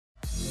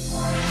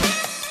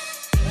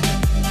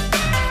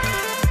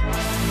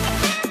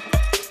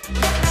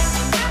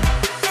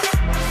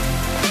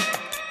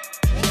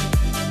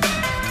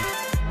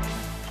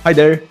Hi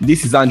there,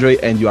 this is Andre,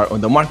 and you are on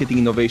the Marketing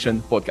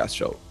Innovation Podcast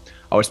Show.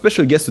 Our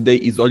special guest today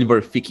is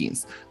Oliver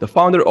Feakins, the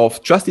founder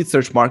of Trusted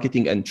Search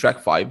Marketing and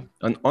Track5,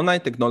 an online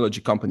technology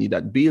company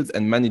that builds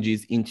and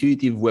manages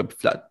intuitive web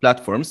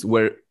platforms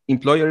where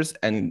employers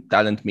and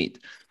talent meet.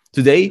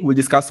 Today, we'll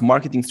discuss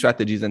marketing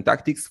strategies and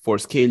tactics for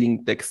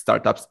scaling tech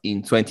startups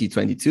in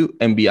 2022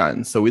 and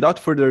beyond. So without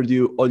further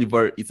ado,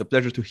 Oliver, it's a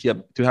pleasure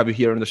to have you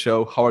here on the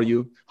show. How are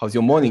you? How's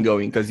your morning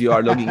going? Because you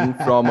are logging in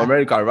from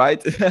America,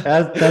 right?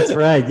 That's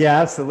right. Yeah,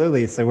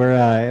 absolutely. So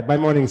my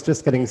morning's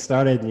just getting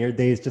started and your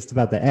day's just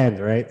about to end,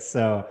 right?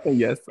 So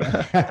Yes.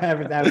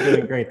 I'm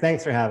doing great.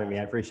 Thanks for having me.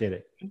 I appreciate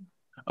it.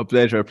 A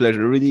pleasure.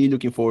 Really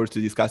looking forward to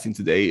discussing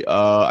today.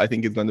 I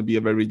think it's going to be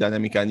a very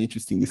dynamic and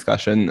interesting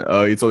discussion.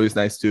 It's always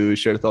nice to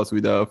share thoughts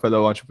with a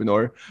fellow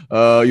entrepreneur.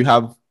 You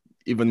have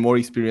even more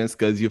experience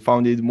because you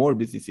founded more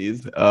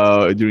businesses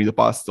during the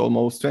past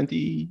almost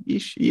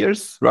 20-ish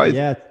years, right?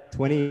 Yeah,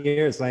 20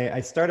 years. I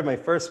started my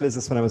first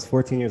business when I was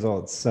 14 years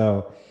old.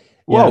 So,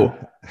 Whoa.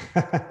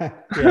 yeah.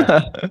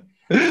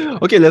 Yeah.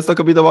 Okay, let's talk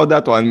a bit about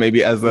that one,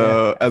 maybe as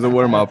Yeah. a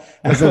warm up.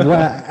 As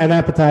an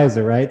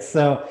appetizer, right?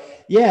 So,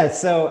 yeah.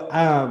 So,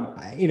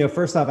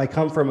 first off, I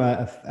come from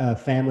a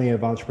family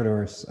of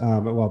entrepreneurs.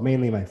 Well,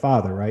 mainly my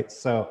father, right?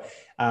 So,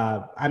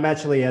 I'm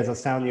actually, as I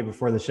was telling you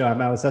before the show,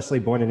 I was actually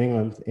born in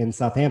England, in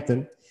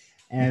Southampton,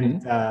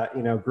 and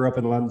grew up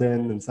in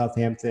London and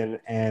Southampton.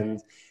 And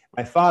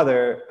my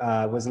father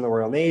was in the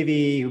Royal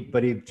Navy,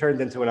 but he turned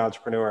into an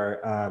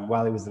entrepreneur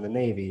while he was in the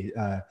Navy.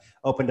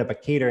 Opened up a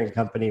catering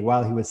company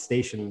while he was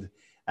stationed,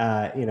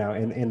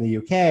 in the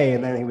UK,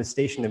 and then he was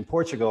stationed in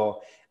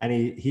Portugal. And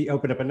he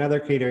opened up another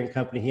catering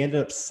company. He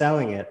ended up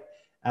selling it,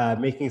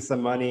 making some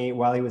money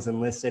while he was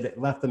enlisted.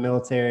 Left the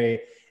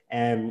military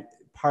and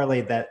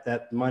parlayed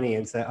that money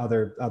into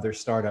other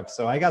startups.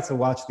 So I got to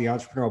watch the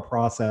entrepreneurial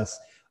process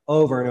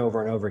over and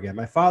over and over again.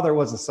 My father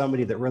wasn't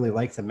somebody that really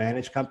liked to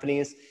manage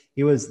companies.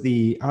 He was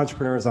the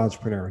entrepreneur's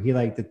entrepreneur. He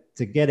liked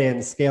to get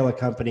in, scale a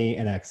company,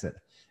 and exit,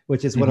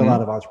 which is what a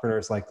lot of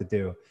entrepreneurs like to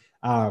do.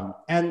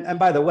 And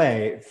by the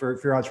way, for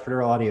your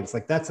entrepreneurial audience,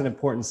 like that's an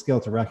important skill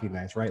to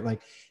recognize, right?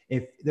 Like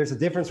if there's a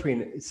difference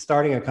between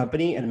starting a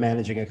company and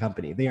managing a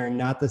company, they are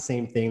not the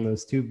same thing.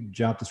 Those two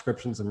job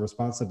descriptions and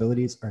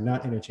responsibilities are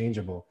not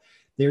interchangeable.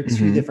 They're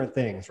two different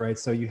things, right?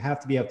 So you have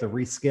to be able to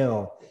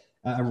reskill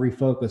and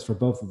refocus for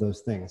both of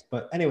those things.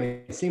 But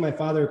anyway, seeing my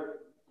father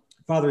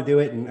do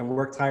it and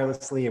work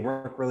tirelessly and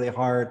work really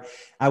hard,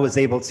 I was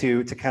able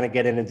to kind of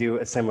get in and do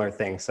a similar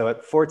thing. So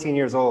at 14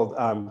 years old,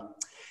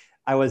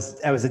 I was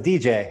a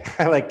DJ.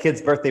 I like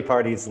kids' birthday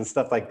parties and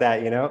stuff like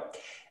that,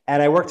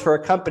 And I worked for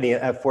a company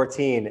at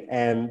 14,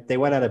 and they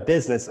went out of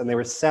business, and they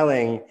were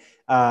selling.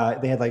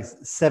 They had like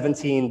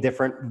 17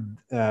 different,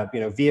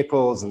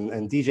 vehicles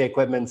and DJ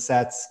equipment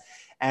sets,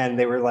 and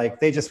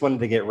they just wanted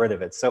to get rid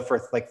of it. So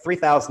for like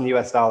 $3,000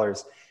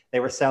 US, they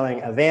were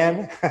selling a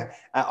van,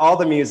 all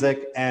the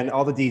music and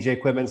all the DJ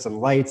equipment, some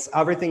lights,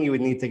 everything you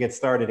would need to get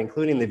started,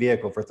 including the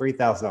vehicle, for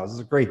 $3,000. It was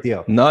a great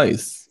deal.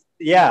 Nice.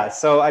 Yeah.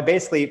 So I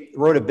basically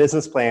wrote a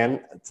business plan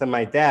to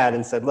my dad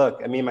and said,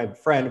 look, me and my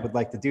friend would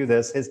like to do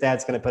this. His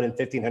dad's going to put in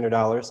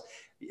 $1,500.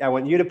 I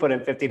want you to put in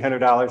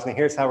 $1,500, and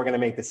here's how we're going to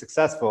make this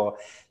successful.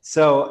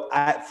 So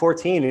at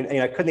 14,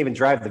 I couldn't even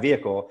drive the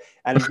vehicle,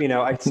 and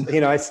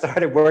I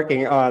started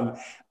working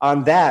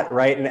on that,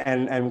 right,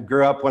 and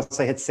grew up. Once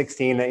I hit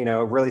 16,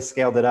 really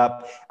scaled it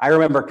up. I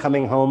remember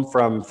coming home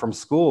from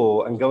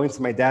school and going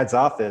to my dad's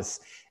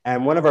office,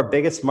 and one of our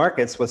biggest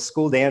markets was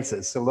school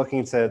dances. So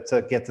looking to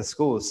get to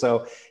school.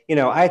 So,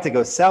 I had to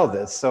go sell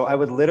this. So I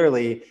would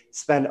literally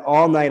spend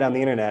all night on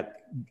the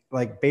internet,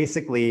 like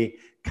basically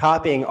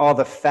copying all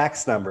the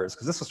fax numbers,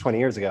 because this was 20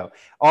 years ago,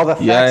 all the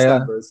fax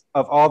numbers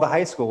of all the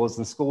high schools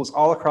and schools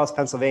all across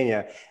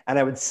Pennsylvania. And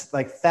I would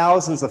like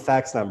thousands of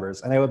fax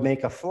numbers, and I would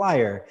make a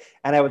flyer,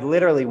 and I would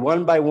literally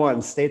one by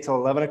one stay till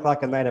 11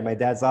 o'clock at night at my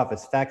dad's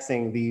office,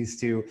 faxing these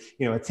to,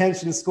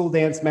 attention school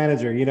dance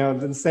manager, and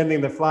then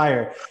sending the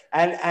flyer.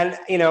 And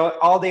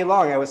all day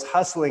long I was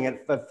hustling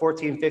at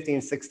 14,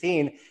 15,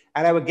 16.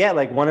 And I would get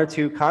like one or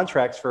two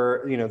contracts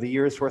for, the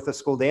year's worth of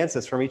school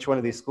dances from each one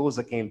of these schools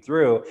that came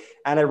through.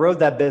 And I rode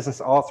that business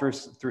all through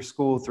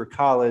school, through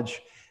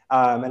college.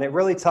 And it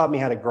really taught me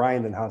how to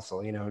grind and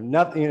hustle.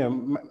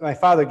 My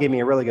father gave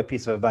me a really good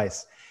piece of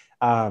advice.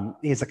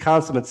 He's a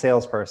consummate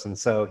salesperson.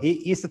 So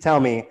he used to tell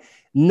me,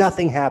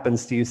 nothing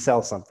happens till you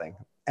sell something.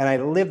 And I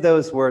live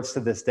those words to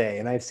this day.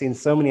 And I've seen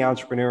so many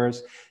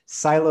entrepreneurs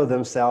silo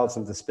themselves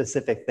into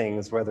specific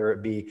things, whether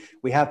it be,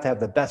 we have to have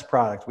the best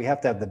product, we have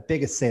to have the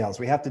biggest sales,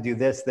 we have to do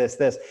this.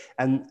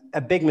 And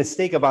a big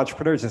mistake of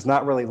entrepreneurs is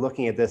not really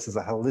looking at this as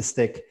a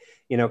holistic,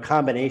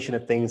 combination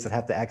of things that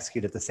have to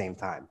execute at the same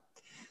time.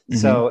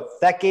 So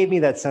that gave me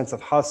that sense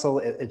of hustle.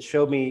 It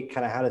showed me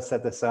kind of how to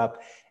set this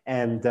up.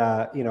 And,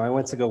 I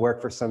went to go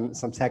work for some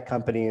tech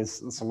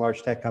companies, some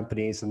large tech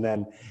companies. And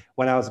then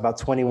when I was about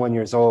 21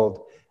 years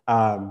old,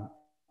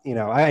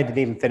 I didn't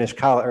even finish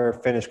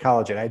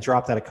college yet. I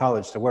dropped out of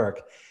college to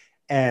work,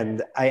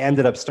 and I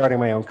ended up starting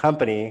my own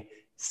company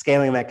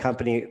scaling that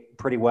company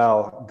pretty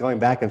well, going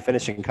back and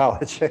finishing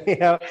college,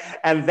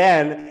 and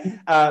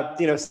then,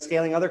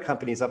 scaling other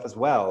companies up as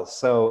well.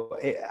 So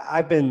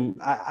I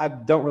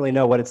don't really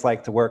know what it's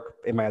like to work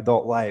in my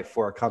adult life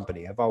for a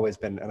company. I've always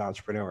been an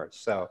entrepreneur.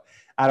 So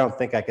I don't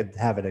think I could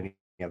have it any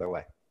other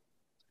way.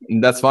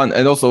 That's fun.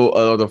 And also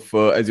a lot of,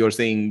 as you're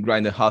saying,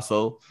 grind and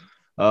hustle.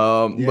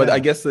 But I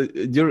guess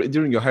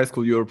during your high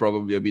school, you were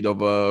probably a bit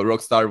of a rock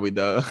star with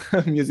the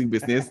music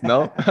business,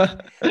 no?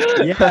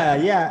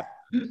 Yeah.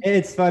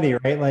 It's funny,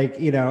 right? Like,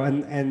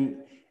 and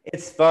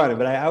it's fun,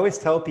 but I always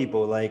tell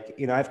people, like,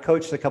 I've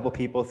coached a couple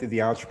people through the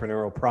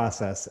entrepreneurial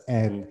process,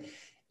 and,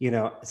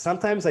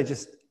 sometimes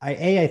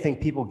I think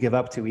people give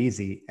up too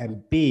easy,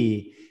 and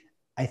B,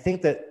 I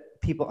think that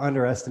people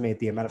underestimate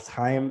the amount of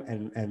time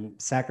and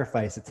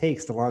sacrifice it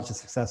takes to launch a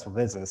successful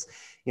business.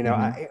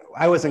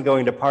 I wasn't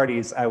going to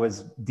parties. I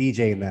was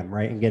DJing them,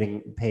 right, and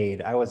getting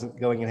paid. I wasn't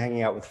going and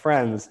hanging out with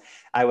friends.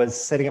 I was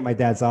sitting at my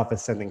dad's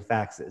office sending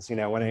faxes.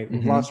 When I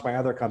launched my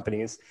other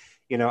companies,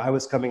 I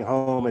was coming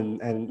home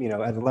and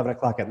at 11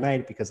 o'clock at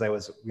night because I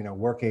was,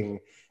 working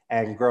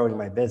and growing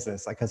my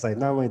business. Because I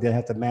not only did I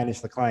have to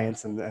manage the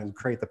clients and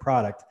create the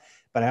product,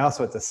 but I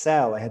also had to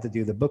sell. I had to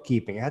do the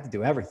bookkeeping. I had to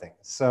do everything.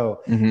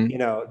 So,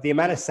 the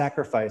amount of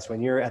sacrifice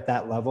when you're at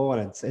that level,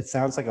 and it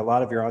sounds like a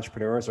lot of your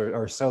entrepreneurs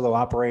are solo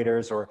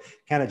operators or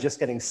kind of just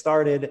getting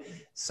started.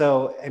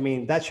 So, I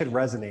mean, that should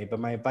resonate. But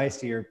my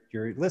advice to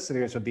your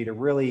listeners would be to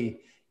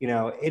really,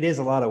 it is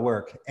a lot of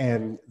work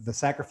and the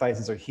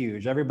sacrifices are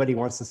huge. Everybody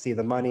wants to see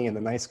the money and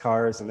the nice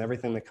cars and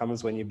everything that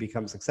comes when you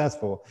become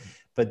successful.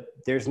 But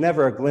there's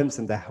never a glimpse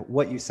into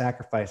what you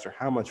sacrificed or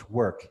how much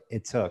work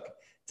it took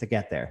to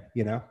get there,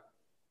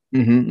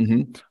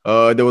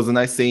 There was a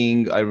nice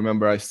saying. I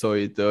remember I saw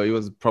it. It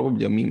was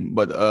probably a meme,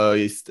 but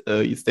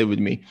it stayed with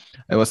me.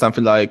 It was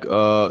something like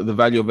the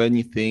value of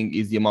anything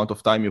is the amount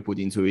of time you put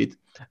into it,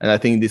 and I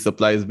think this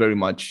applies very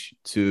much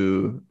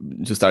to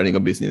starting a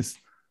business.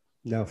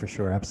 No, for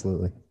sure,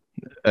 absolutely.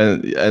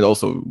 And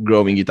also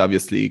growing it,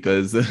 obviously,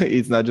 because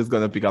it's not just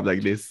gonna pick up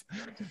like this.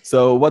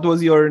 So, what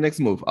was your next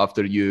move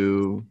after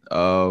you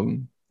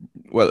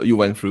you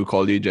went through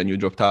college and you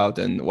dropped out,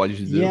 and what did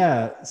you do?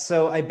 Yeah.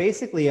 So I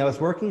was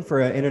working for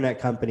an internet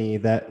company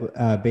that it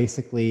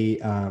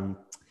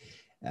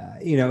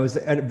was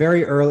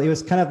it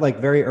was kind of like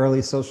very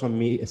early social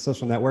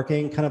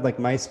networking, kind of like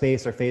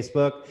MySpace or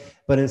Facebook.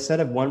 But instead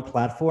of one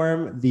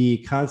platform, the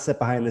concept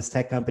behind this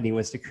tech company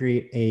was to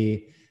create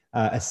a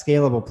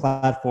scalable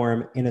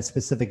platform in a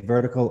specific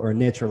vertical or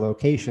niche or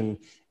location,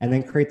 and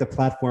then create the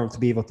platform to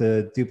be able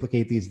to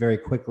duplicate these very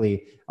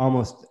quickly,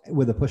 almost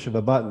with a push of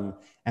a button,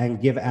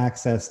 and give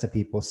access to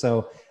people.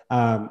 So,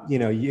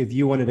 if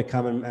you wanted to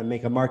come and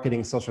make a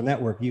marketing social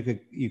network, you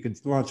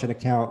could launch an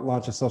account,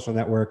 launch a social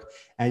network,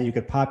 and you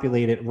could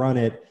populate it, run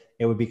it.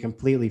 It would be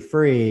completely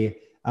free.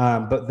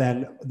 But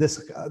then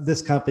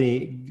this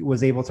company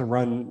was able to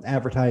run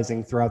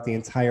advertising throughout the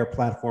entire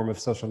platform of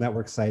social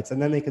network sites,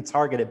 and then they could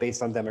target it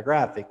based on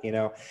demographic.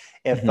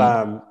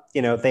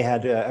 If they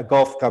had a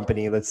golf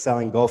company that's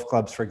selling golf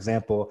clubs, for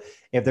example,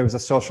 if there was a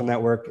social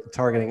network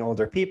targeting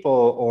older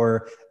people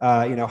or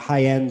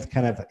high end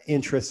kind of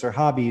interests or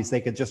hobbies,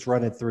 they could just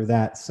run it through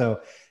that. So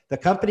the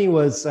company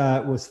was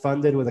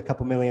funded with a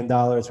couple $1 million.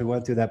 We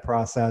went through that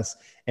process.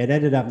 It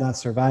ended up not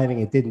surviving.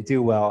 It didn't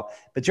do well.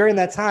 But during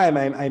that time,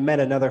 I met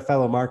another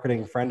fellow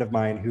marketing friend of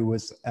mine who he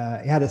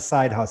had a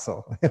side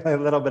hustle, a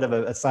little bit of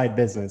a side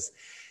business.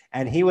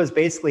 And he was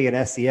basically an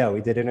SEO.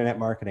 He did internet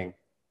marketing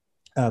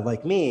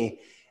like me.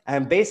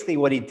 And basically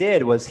what he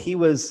did was he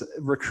was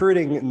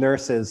recruiting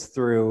nurses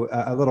through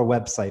a little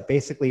website.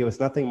 Basically, it was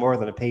nothing more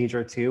than a page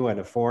or two and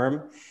a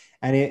forum.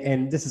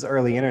 And this is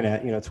early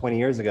internet, 20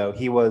 years ago.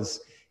 He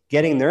was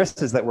getting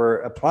nurses that were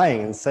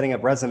applying and setting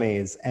up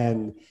resumes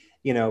and,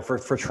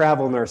 for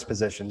travel nurse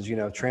positions,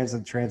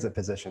 transit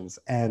positions.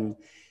 And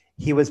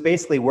he was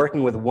basically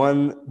working with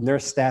one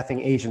nurse staffing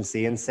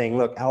agency and saying,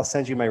 look, I'll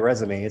send you my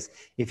resumes.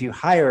 If you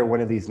hire one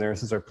of these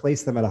nurses or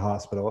place them at a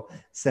hospital,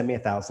 send me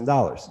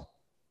 $1,000,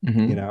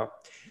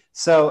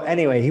 So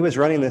anyway, he was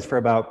running this for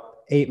about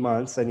 8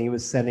 months and he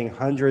was sending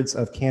hundreds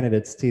of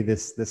candidates to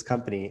this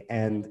company.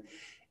 And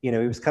he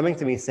was coming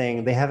to me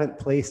saying, they haven't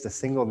placed a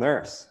single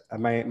nurse.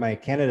 My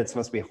candidates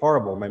must be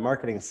horrible. My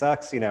marketing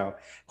sucks.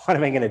 What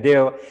am I going to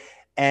do?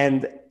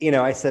 And,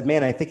 I said,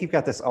 man, I think you've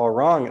got this all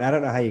wrong. And I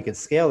don't know how you could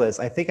scale this.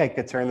 I think I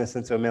could turn this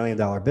into $1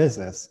 million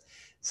business.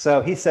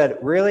 So he said,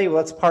 really?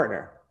 Let's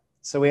partner.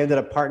 So we ended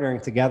up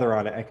partnering together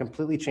on it. I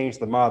completely changed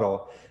the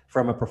model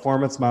from a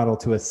performance model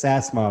to a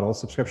SaaS model,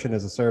 subscription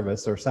as a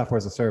service or software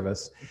as a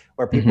service,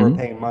 where people are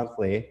paying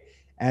monthly.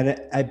 And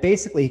I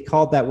basically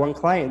called that one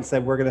client and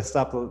said, we're going to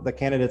stop the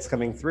candidates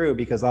coming through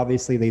because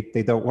obviously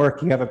they don't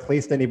work. You haven't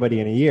placed anybody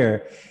in a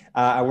year.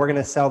 And we're going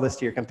to sell this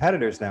to your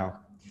competitors now.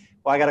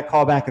 Well, I got a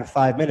call back in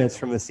 5 minutes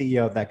from the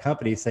CEO of that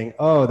company saying,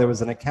 oh, there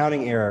was an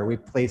accounting error. We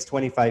placed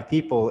 25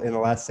 people in the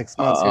last 6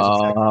 months. Here's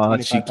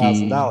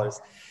exactly $25,000.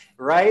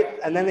 Right?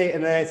 And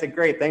then I said,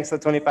 great, thanks for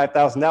the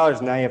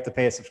 $25,000. Now you have to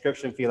pay a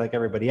subscription fee like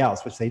everybody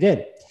else, which they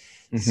did.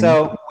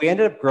 So we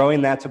ended up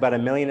growing that to about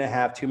 $1.5 million,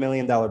 $2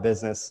 million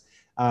business.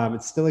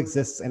 It still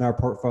exists in our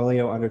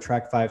portfolio under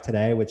Track 5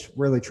 today, which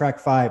really Track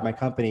 5, my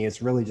company,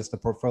 is really just a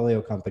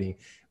portfolio company.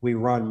 We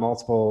run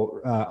multiple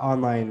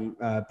online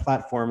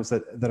platforms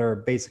that are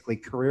basically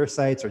career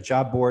sites or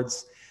job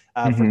boards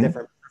for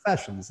different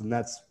professions. And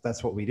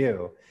that's what we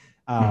do.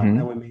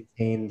 And we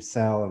maintain,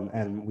 sell,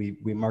 and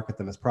we market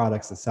them as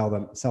products and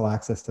sell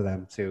access to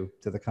them to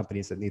the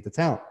companies that need the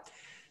talent.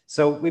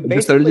 So we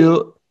basically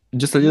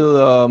just a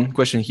little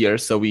question here,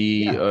 so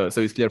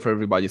so it's clear for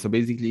everybody. So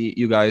basically,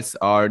 you guys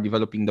are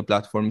developing the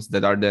platforms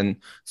that are then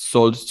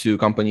sold to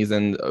companies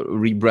and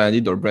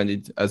rebranded or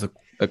branded as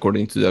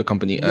according to the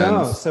company.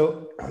 No,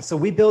 so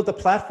we build the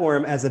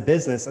platform as a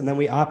business, and then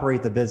we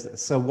operate the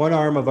business. So one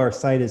arm of our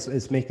site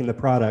is making the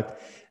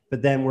product,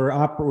 but then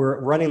we're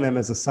running them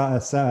as a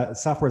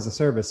software as a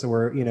service.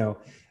 So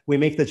we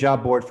make the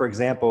job board, for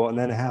example, and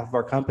then half of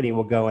our company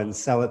will go and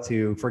sell it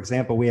to, for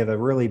example, we have a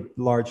really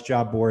large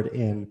job board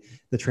in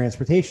the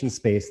transportation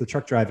space, the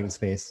truck driving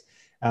space.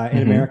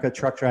 In America,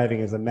 truck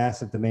driving is a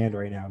massive demand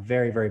right now,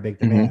 very, very big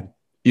demand.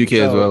 UK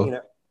as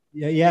well.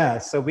 Yeah.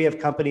 So we have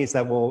companies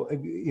that will,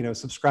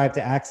 subscribe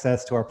to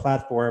access to our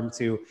platform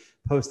to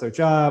post their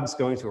jobs,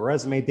 go into a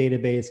resume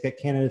database, get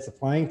candidates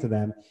applying to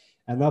them.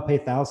 And they'll pay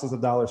thousands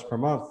of dollars per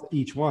month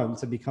each one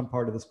to become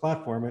part of this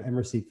platform and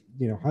receive,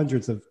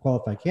 hundreds of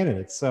qualified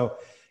candidates. So,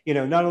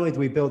 not only do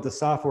we build the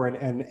software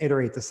and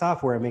iterate the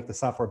software and make the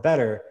software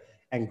better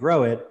and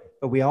grow it,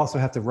 but we also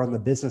have to run the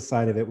business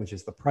side of it, which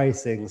is the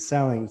pricing,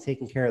 selling,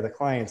 taking care of the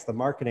clients, the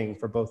marketing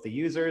for both the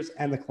users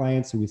and the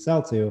clients who we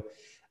sell to,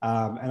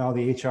 and all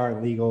the HR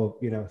and legal,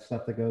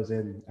 stuff that goes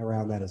in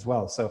around that as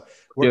well. So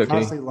we're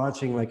constantly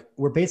launching,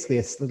 we're basically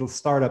a little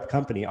startup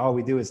company. All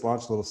we do is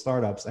launch little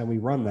startups and we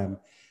run them.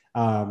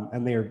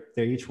 And they're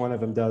each one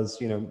of them does,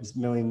 $1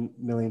 million,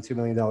 $2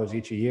 million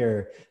each a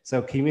year.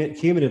 So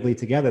cumulatively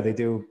together, they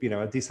do,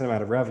 a decent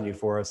amount of revenue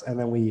for us. And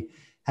then we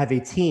have a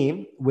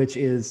team which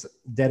is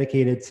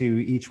dedicated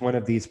to each one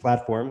of these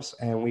platforms,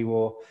 and we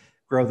will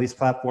grow these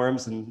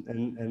platforms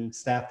and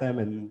staff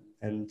them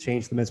and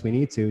change them as we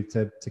need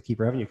to keep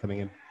revenue coming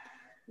in.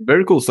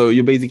 Very cool. So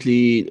you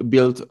basically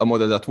built a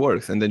model that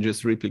works and then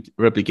just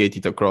replicate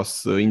it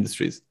across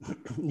industries.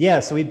 Yeah.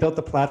 So we built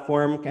the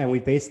platform, and we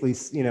basically,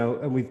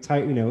 and we've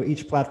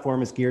each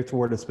platform is geared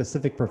toward a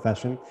specific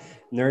profession: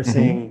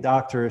 nursing,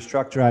 doctors,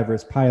 truck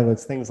drivers,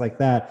 pilots, things like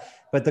that.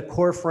 But the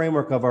core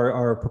framework of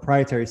our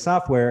proprietary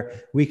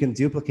software, we can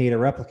duplicate or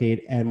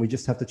replicate, and we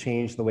just have to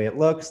change the way it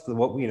looks, the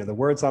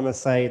words on the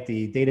site,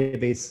 the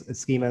database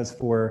schemas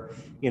for,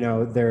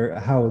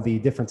 how the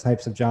different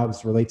types of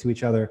jobs relate to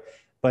each other.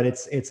 But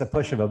it's a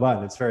push of a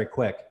button. It's very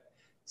quick.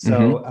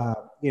 So,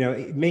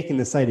 making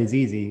the site is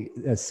easy.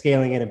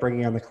 Scaling it and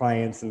bringing on the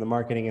clients and the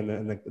marketing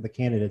and the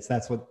candidates,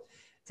 that's what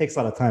takes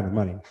a lot of time and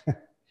money.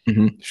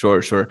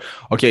 Sure.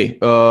 Okay.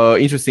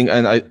 Interesting.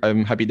 And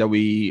I'm happy that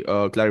we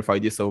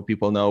clarified this so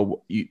people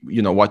know,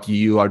 what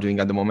you are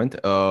doing at the moment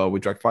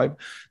with Track 5.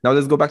 Now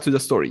let's go back to the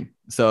story.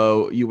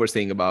 So you were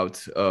saying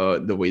about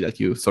the way that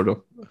you sort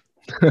of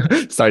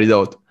started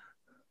out.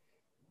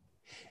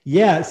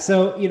 Yeah.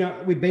 So,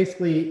 we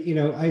basically,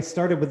 I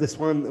started with this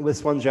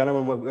one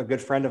gentleman, a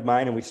good friend of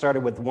mine, and we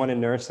started with one in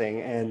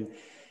nursing. And,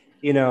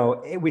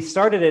 we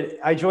started it,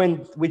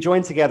 we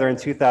joined together in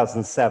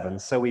 2007.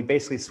 So we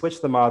basically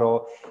switched the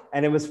model,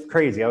 and it was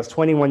crazy. I was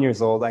 21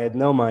 years old. I had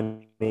no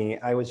money.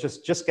 I was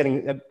just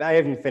I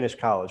haven't finished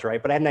college,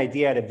 right? But I had an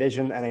idea, I had a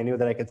vision, and I knew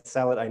that I could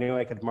sell it. I knew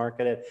I could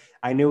market it.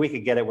 I knew we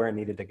could get it where it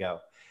needed to go.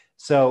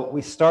 So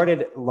we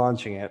started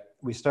launching it.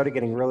 We started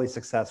getting really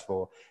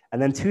successful.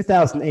 And then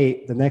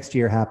 2008, the next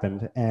year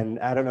happened. And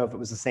I don't know if it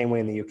was the same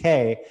way in the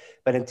UK,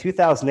 but in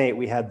 2008,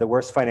 we had the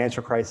worst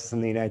financial crisis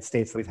in the United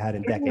States that we've had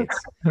in decades.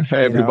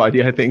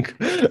 Everybody, I think.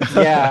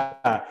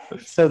 Yeah.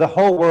 So the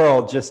whole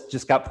world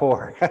just got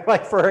poor,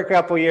 for a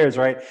couple of years,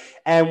 right?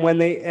 And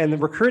the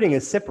recruiting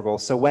is cyclical.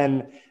 So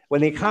when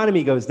the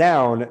economy goes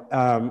down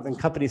and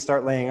companies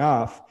start laying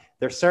off,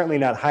 they're certainly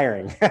not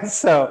hiring.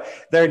 So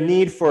their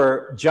need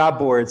for job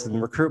boards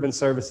and recruitment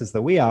services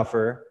that we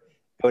offer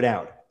go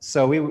down.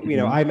 So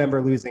I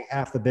remember losing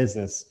half the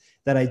business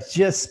that I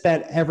just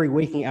spent every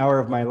waking hour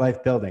of my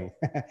life building,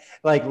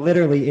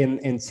 literally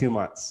in 2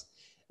 months,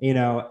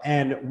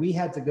 and we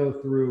had to go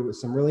through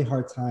some really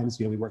hard times.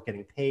 We weren't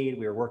getting paid.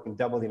 We were working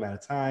double the amount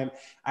of time.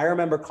 I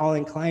remember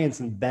calling clients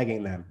and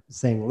begging them,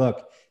 saying,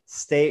 look,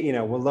 stay,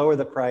 we'll lower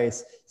the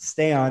price,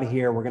 stay on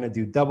here. We're going to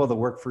do double the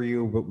work for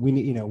you. But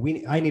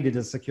I needed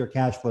to secure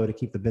cash flow to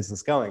keep the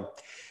business going.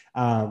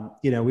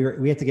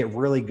 We had to get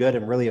really good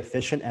and really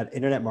efficient at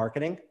internet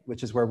marketing,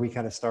 which is where we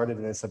kind of started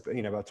in this,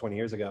 about 20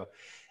 years ago.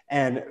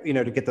 And,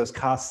 to get those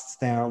costs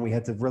down, we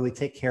had to really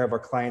take care of our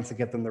clients and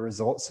get them the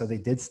results. So they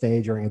did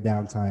stay during a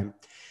downtime.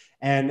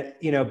 And,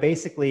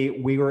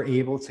 basically we were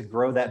able to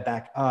grow that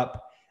back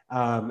up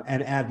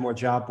and add more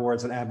job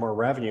boards and add more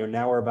revenue.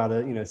 Now we're about a,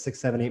 $6,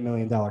 $7, $8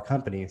 million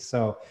company.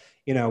 So,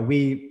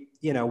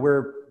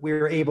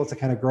 we're able to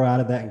kind of grow out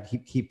of that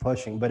and keep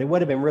pushing, but it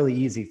would have been really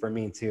easy for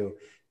me to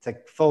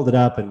fold it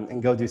up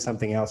and go do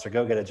something else or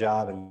go get a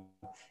job. And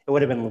it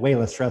would have been way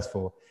less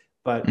stressful.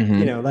 But,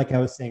 Mm-hmm. like I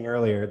was saying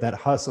earlier, that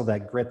hustle,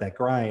 that grit, that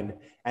grind,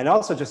 and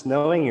also just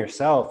knowing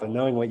yourself and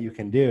knowing what you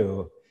can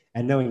do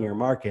and knowing your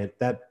market,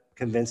 that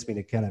convinced me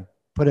to kind of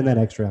put in that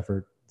extra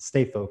effort,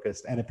 stay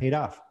focused, and it paid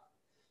off.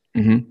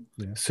 Mm-hmm.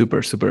 Yeah.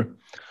 Super, super.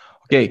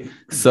 Okay,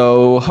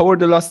 so how were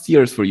the last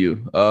years for you?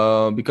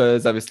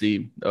 Because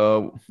obviously,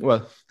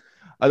 well,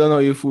 I don't know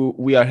if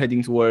we are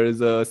heading towards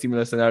a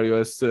similar scenario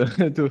as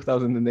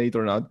 2008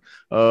 or not.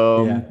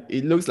 Yeah.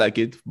 It looks like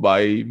it by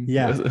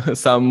Yeah.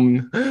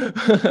 some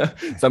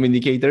some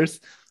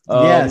indicators.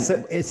 Yeah, Um,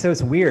 so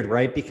it's weird,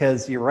 right?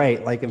 Because you're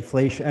right, like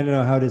inflation. I don't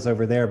know how it is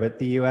over there, but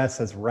the U.S.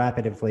 has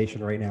rapid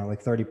inflation right now,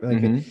 like 30. Like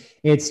mhm.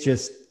 it's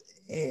just,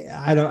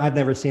 I've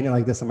never seen it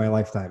like this in my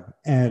lifetime.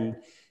 And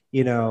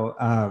you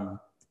know,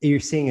 you're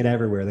seeing it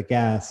everywhere. The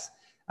gas,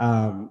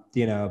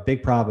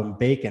 big problem.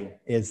 Bacon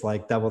is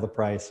like double the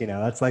price.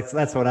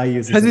 That's what I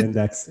use as Has an it?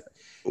 index. It's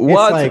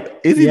What like,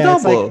 is it yeah,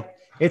 it's like double?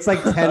 it's like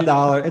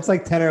 $10. It's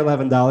like $10 or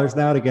 $11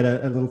 now to get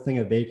a little thing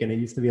of bacon. It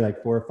used to be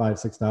like $4, $5,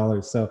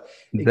 $6. So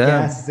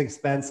gas is Damn.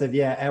 expensive.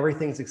 Yeah,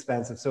 everything's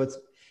expensive. So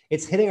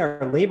it's hitting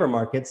our labor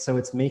markets. So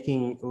it's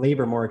making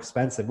labor more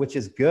expensive, which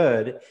is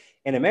good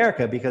in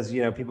America because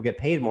people get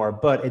paid more,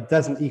 but it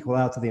doesn't equal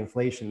out to the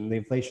inflation. The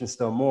inflation is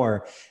still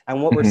more.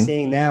 And what we're Mhm.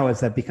 seeing now is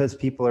that because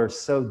people are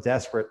so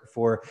desperate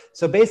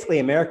so basically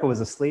America was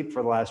asleep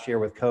for the last year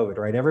with COVID,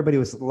 right? Everybody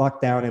was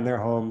locked down in their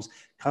homes.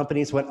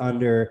 Companies went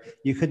under.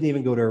 You couldn't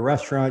even go to a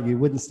restaurant. You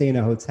wouldn't stay in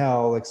a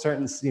hotel. Like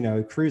certain,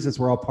 cruises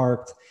were all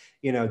parked.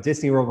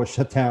 Disney World was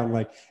shut down.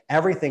 Like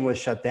everything was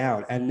shut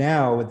down. And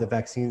now with the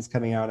vaccines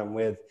coming out and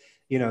with,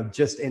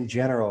 just in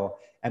general,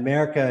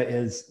 America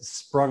is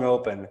sprung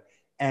open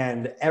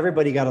and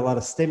everybody got a lot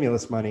of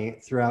stimulus money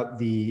throughout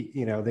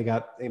they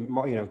got,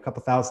 a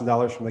couple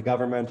 $1,000s from the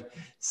government.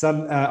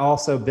 Some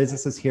also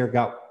businesses here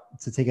got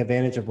to take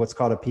advantage of what's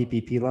called a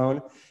PPP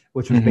loan,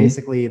 which was Mhm.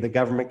 basically the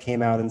government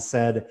came out and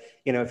said,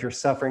 if you're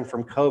suffering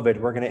from COVID,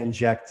 we're going to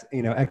inject,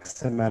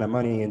 X amount of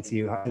money into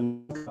you.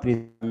 And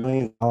companies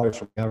millions of dollars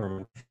from the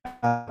government.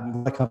 A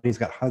lot of companies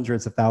got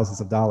hundreds of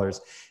thousands of dollars.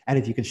 And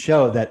if you could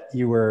show that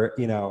you were,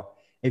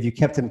 if you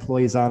kept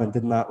employees on and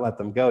did not let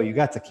them go, you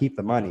got to keep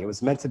the money. It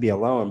was meant to be a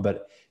loan,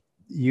 but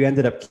you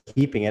ended up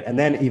keeping it. And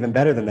then even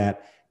better than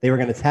that, they were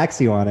going to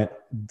tax you on it,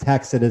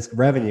 tax it as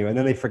revenue, and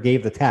then they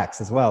forgave the tax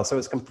as well. So it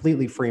was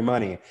completely free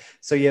money.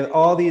 So you have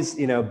all these,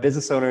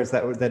 business owners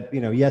that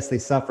yes, they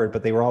suffered,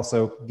 but they were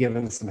also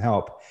given some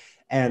help.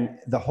 And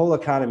the whole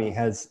economy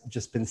has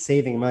just been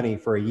saving money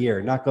for a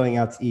year, not going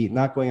out to eat,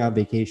 not going on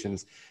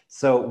vacations.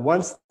 So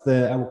once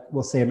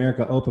we'll say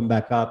America opened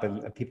back up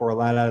and people were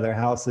allowed out of their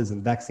houses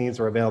and vaccines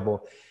were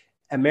available,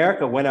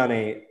 America went on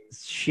a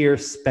sheer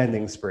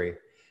spending spree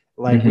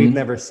like we've Mhm.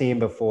 never seen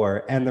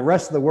before. And the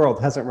rest of the world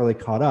hasn't really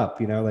caught up.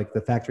 Like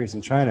the factories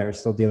in China are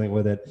still dealing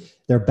with it.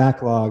 They're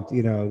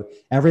backlogged,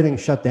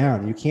 everything's shut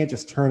down. You can't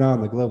just turn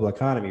on the global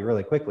economy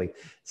really quickly.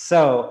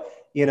 So,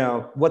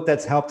 what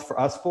that's helped for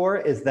us for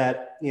is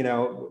that,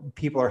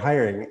 people are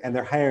hiring and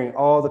they're hiring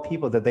all the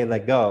people that they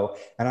let go.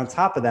 And on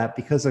top of that,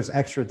 because there's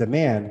extra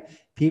demand,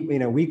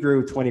 people, we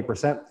grew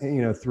 20%,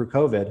 through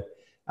COVID.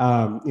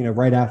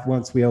 Right after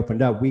once we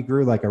opened up, we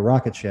grew like a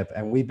rocket ship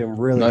and we've been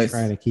really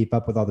trying Nice. to keep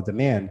up with all the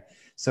demand.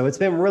 So it's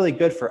been really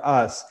good for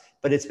us,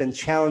 but it's been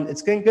challenge.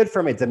 It's been good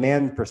from a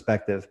demand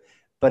perspective,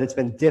 but it's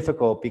been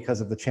difficult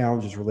because of the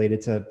challenges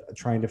related to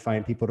trying to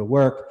find people to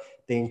work,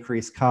 the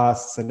increased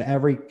costs, and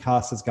every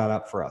cost has gone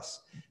up for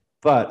us.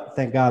 But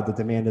thank God the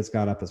demand has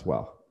gone up as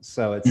well.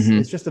 So it's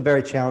Mhm. just a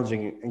very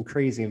challenging and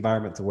crazy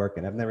environment to work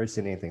in. I've never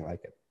seen anything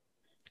like it.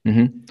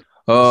 Mhm.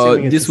 I'm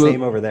assuming it's the This will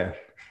same over there.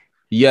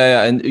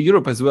 Yeah, and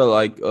Europe as well.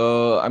 Like,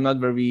 I'm not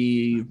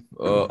very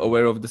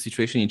aware of the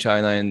situation in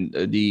China and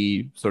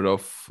the sort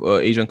of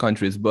Asian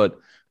countries, but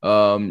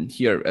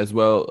here as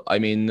well. I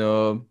mean,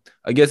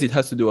 I guess it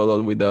has to do a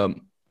lot with the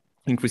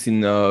increase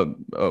in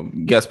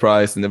gas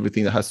price and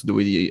everything that has to do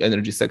with the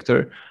energy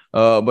sector.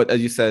 But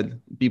as you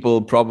said,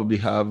 people probably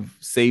have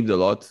saved a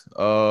lot.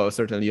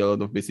 Certainly, a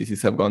lot of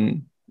businesses have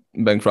gone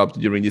bankrupt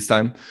during this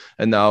time,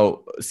 and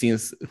now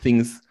since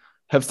things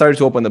have started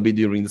to open a bit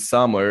during the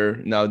summer,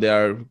 now they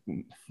are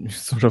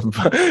sort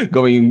of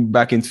going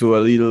back into a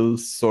little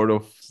sort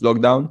of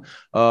lockdown.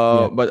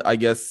 Yeah. But I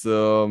guess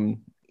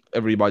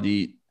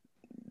everybody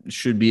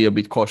should be a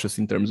bit cautious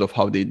in terms of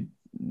how they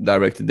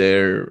direct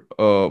their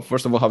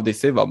first of all how they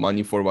save up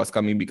money for what's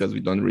coming because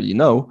we don't really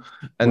know,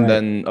 and Right.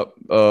 then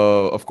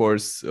of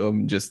course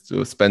just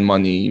to spend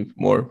money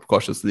more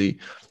cautiously.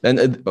 And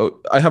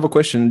I have a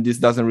question. This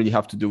doesn't really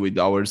have to do with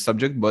our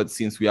subject, but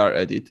since we are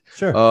at it,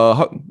 Sure.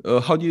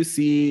 how do you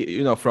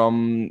see,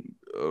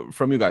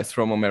 from you guys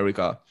from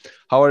America,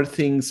 how are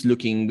things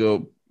looking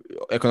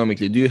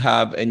economically? Do you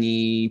have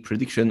any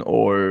prediction,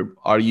 or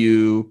are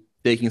you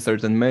taking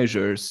certain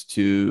measures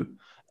to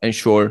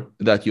ensure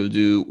that you'll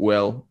do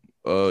well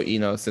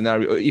in a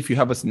scenario? If you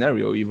have a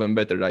scenario, even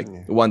better, like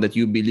Yeah. one that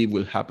you believe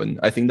will happen.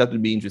 I think that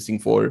would be interesting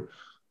for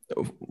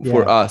Yeah.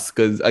 us,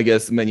 because I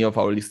guess many of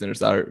our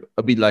listeners are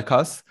a bit like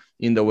us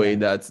in the way Yeah.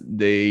 that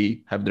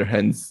they have their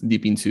hands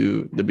deep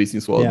into the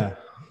business world. Yeah.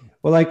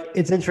 Well, like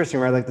it's interesting,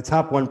 right? Like the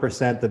top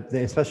 1%,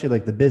 especially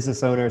like the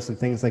business owners and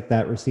things like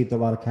that, received a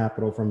lot of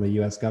capital from the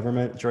U.S.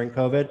 government during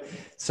COVID.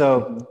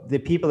 So the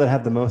people that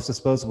have the most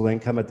disposable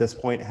income at this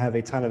point have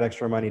a ton of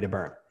extra money to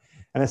burn,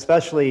 and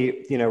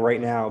especially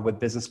right now with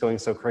business going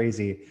so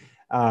crazy,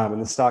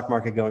 and the stock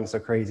market going so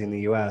crazy in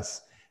the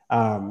U.S.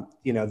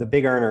 The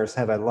big earners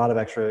have a lot of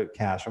extra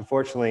cash.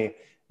 Unfortunately,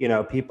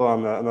 people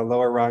on the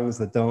lower rungs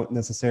that don't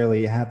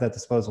necessarily have that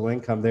disposable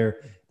income,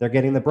 they're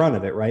getting the brunt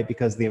of it, right?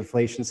 Because the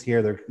inflation's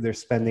here, they're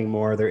spending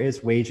more. There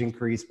is wage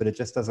increase, but it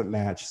just doesn't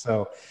match.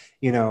 So,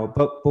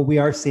 but we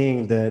are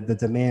seeing the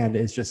demand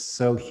is just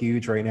so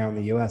huge right now in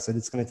the U.S. and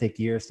it's going to take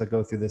years to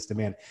go through this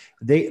demand.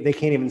 They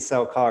can't even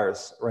sell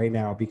cars right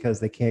now because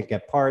they can't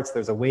get parts.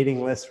 There's a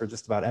waiting list for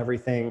just about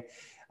everything.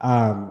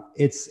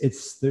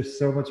 There's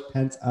so much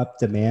pent up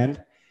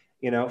demand,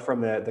 from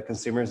the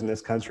consumers in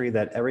this country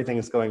that everything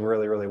is going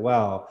really, really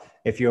well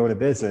if you own a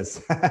business.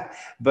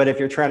 But if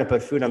you're trying to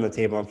put food on the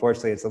table,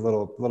 unfortunately, it's a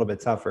little bit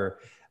tougher.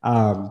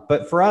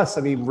 But for us,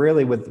 I mean,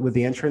 really with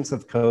the entrance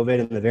of COVID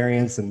and the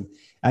variants, and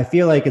I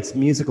feel like it's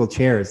musical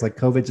chairs. Like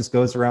COVID just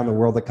goes around the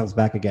world, it comes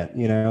back again.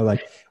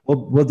 Like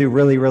we'll do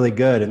really, really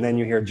good, and then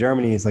you hear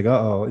Germany is like,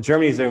 oh,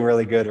 Germany's doing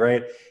really good,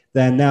 right?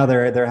 Then now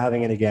they're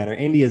having it again, or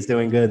India's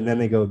doing good, and then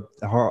they go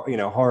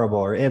horrible,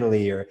 or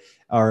Italy,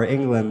 or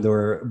England,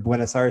 or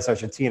Buenos Aires,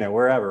 Argentina,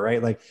 wherever,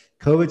 right? Like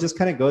COVID just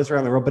kind of goes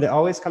around the world, but it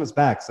always comes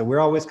back. So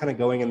we're always kind of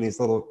going in these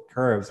little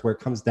curves where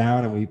it comes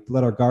down and we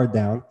let our guard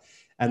down.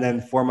 And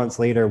then 4 months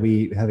later,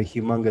 we have a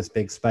humongous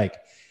big spike.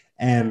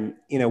 And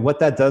what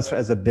that does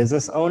as a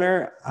business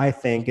owner, I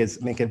think,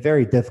 is make it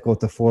very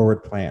difficult to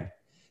forward plan.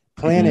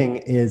 Planning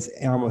is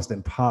almost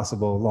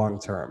impossible long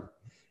term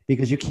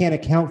because you can't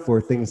account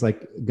for things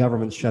like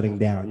government shutting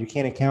down. You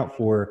can't account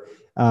for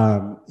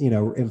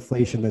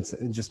inflation that's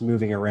just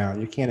moving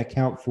around. You can't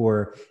account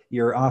for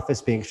your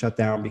office being shut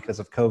down because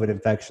of COVID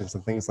infections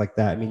and things like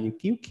that. I mean,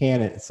 you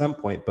can at some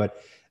point, but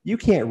you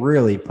can't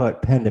really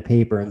put pen to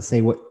paper and say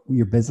what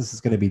your business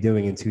is going to be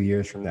doing in 2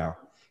 years from now.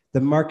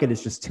 The market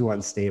is just too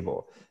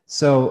unstable.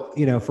 So,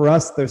 for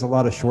us, there's a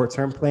lot of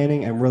short-term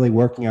planning and really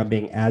working on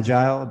being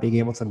agile, being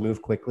able to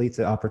move quickly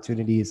to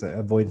opportunities,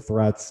 avoid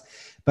threats.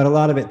 But a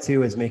lot of it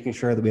too is making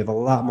sure that we have a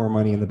lot more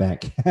money in the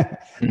bank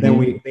than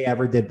we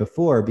ever did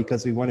before,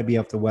 because we want to be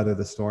able to weather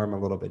the storm a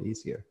little bit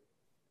easier.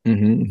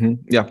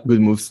 Yeah,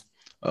 good moves.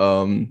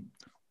 I'm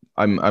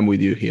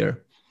with you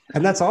here.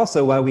 And that's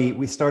also why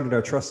we started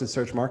our trusted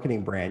search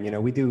marketing brand.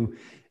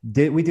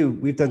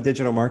 We've done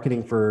digital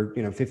marketing for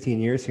 15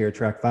 years here at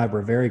Track 5.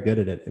 We're very good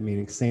at it. I mean,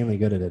 insanely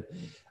good at it.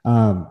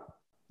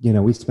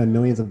 We spend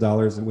millions of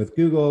dollars with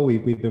Google.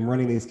 We've been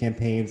running these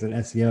campaigns and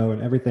SEO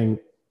and everything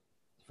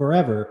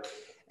forever.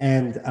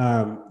 And,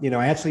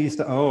 I actually used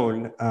to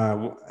own,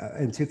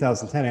 in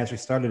 2010, I actually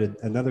started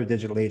another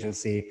digital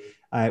agency.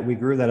 We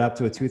grew that up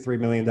to a $2-3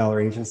 million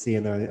agency,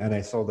 and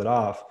I sold it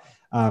off.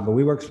 But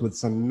we worked with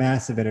some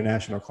massive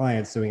international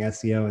clients doing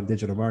SEO and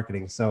digital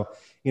marketing. So,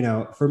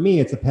 for me,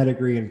 it's a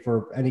pedigree, and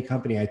for any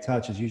company I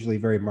touch is usually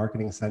very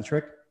marketing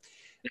centric.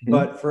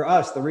 But for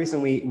us, the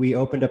reason we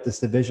opened up this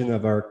division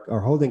of our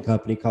holding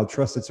company called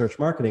Trusted Search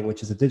Marketing,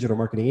 which is a digital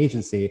marketing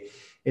agency,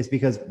 is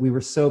because we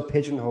were so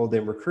pigeonholed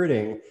in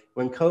recruiting.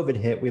 When COVID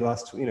hit, we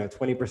lost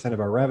 20% of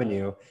our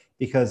revenue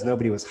because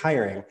nobody was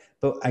hiring.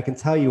 But I can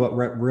tell you what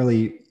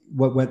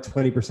went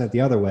 20%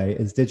 the other way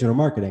is digital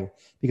marketing,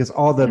 because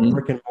all the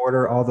brick and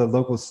mortar, all the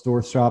local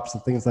store shops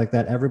and things like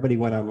that, everybody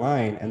went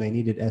online and they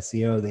needed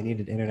SEO, they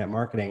needed internet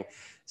marketing.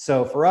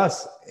 So for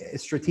us,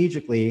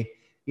 strategically,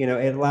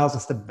 it allows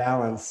us to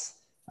balance,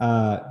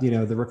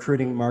 the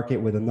recruiting market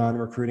with a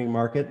non-recruiting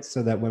market,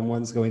 so that when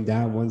one's going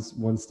down,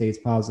 one stays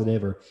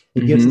positive, or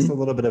it gives us a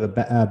little bit of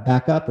a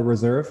backup, a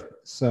reserve.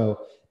 So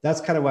that's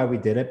kind of why we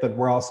did it. But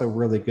we're also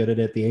really good at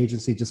it. The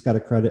agency just got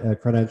a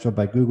credential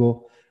by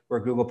Google. We're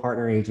a Google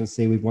partner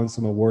agency. We've won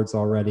some awards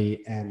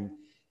already, and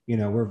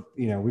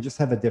we just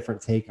have a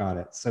different take on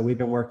it. So we've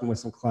been working with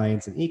some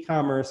clients in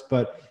e-commerce,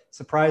 but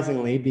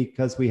surprisingly,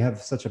 because we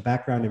have such a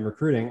background in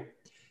recruiting,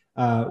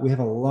 we have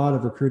a lot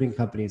of recruiting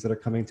companies that are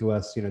coming to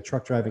us,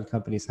 truck driving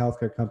companies,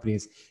 healthcare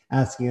companies,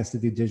 asking us to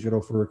do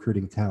digital for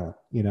recruiting talent,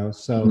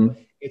 so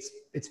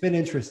it's been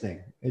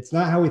interesting. It's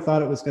not how we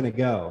thought it was going to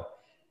go.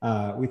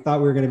 We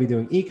thought we were going to be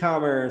doing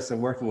e-commerce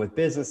and working with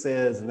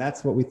businesses, and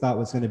that's what we thought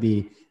was going to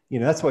be,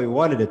 that's what we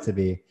wanted it to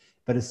be.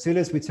 But as soon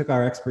as we took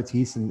our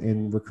expertise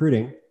in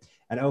recruiting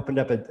and opened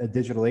up a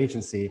digital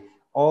agency,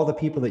 all the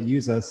people that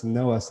use us and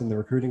know us in the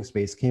recruiting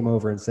space came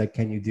over and said,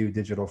 can you do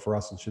digital for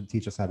us, and should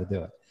teach us how to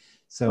do it.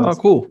 So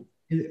cool.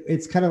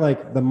 It's kind of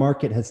like the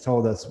market has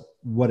told us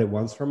what it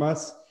wants from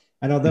us.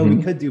 And although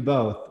we could do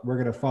both, we're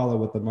going to follow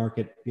what the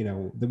market,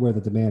 where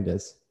the demand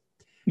is.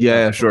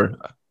 Yeah, sure.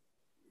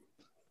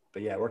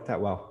 But yeah, it worked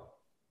out well.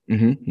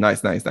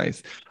 Nice.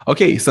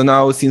 Okay, so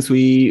now since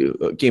we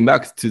came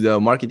back to the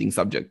marketing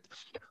subject,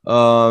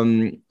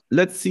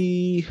 let's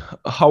see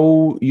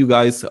how you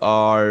guys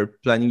are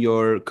planning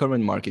your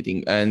current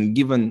marketing. And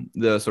given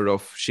the sort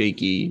of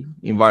shaky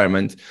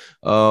environment,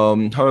 how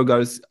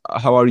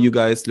are you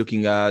guys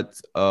looking at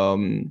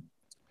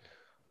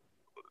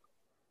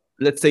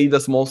let's say the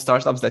small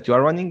startups that you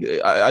are running,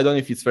 I don't know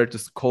if it's fair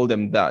to call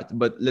them that,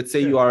 but let's say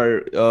you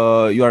are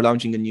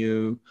launching a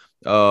new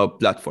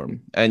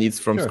platform and it's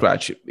from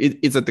scratch.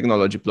 It's a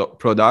technology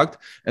product.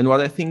 And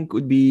what I think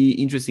would be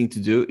interesting to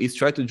do is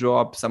try to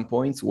draw up some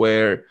points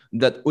where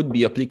that would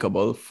be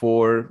applicable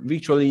for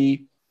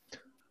virtually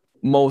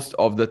most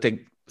of the tech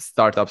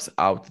startups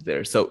out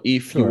there. So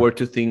if you were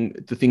to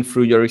think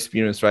through your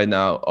experience right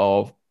now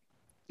of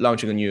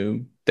launching a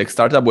new tech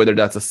startup, whether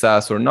that's a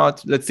SaaS or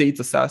not, let's say it's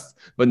a SaaS,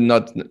 but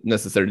not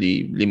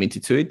necessarily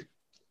limited to it.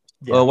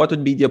 What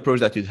would be the approach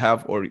that you'd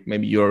have, or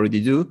maybe you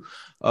already do,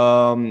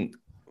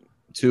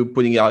 to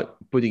putting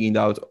it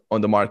out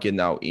on the market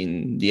now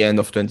in the end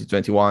of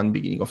 2021,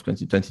 beginning of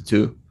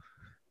 2022?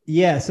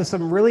 Yeah, so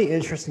some really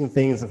interesting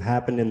things have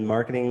happened in the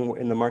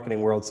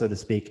marketing world, so to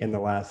speak, in the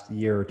last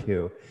year or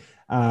two.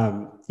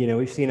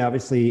 We've seen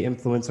obviously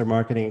influencer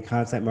marketing and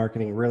content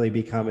marketing really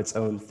become its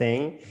own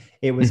thing.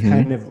 It was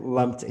kind of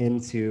lumped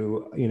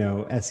into,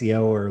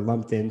 SEO or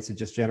lumped into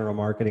just general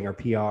marketing or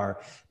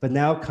PR. But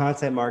now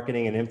content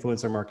marketing and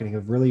influencer marketing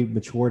have really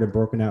matured and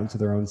broken out into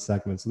their own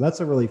segments. So that's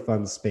a really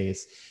fun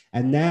space.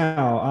 And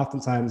now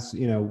oftentimes,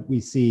 we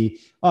see,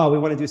 we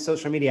want to do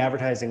social media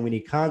advertising, we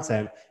need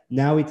content.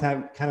 Now we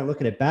kind of look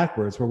at it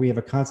backwards, where we have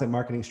a content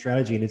marketing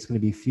strategy and it's going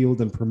to be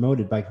fueled and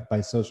promoted by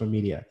social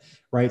media,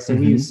 right? So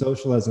we use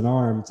social as an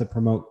arm to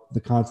promote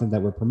the content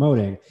that we're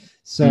promoting.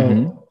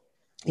 So,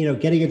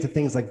 getting into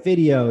things like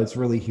video is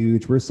really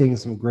huge. We're seeing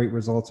some great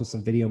results with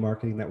some video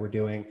marketing that we're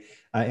doing,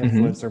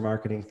 influencer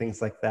marketing,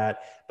 things like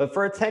that. But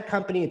for a tech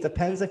company, it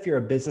depends if you're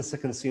a business to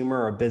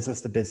consumer or a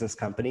business to business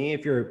company.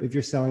 If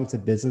you're selling to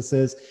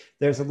businesses,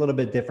 there's a little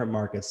bit different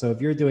market. So if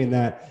you're doing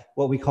that,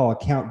 what we call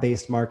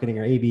account-based marketing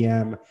or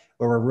ABM,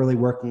 where we're really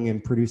working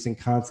and producing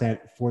content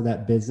for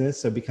that business,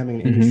 so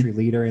becoming an industry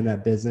leader in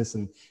that business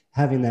and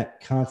having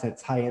that content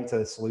tie into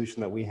the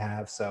solution that we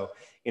have. So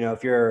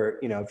if you're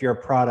a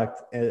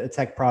product, a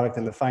tech product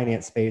in the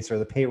finance space or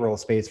the payroll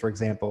space, for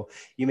example,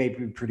 you may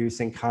be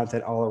producing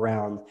content all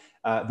around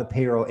the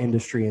payroll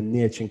industry and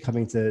niche, and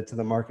coming to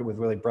the market with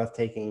really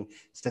breathtaking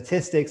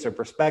statistics or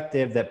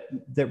perspective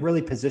that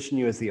really position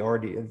you as the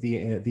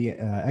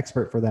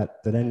expert for that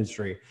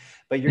industry.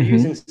 But you're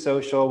using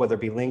social, whether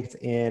it be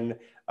LinkedIn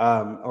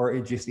or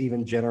just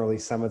even generally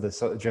some of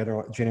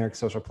the generic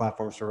social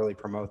platforms to really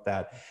promote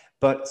that.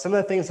 But some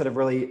of the things that have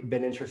really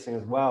been interesting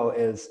as well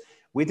is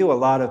we do a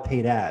lot of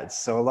paid ads.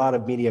 So a lot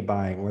of media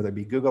buying, whether it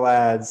be Google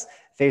ads,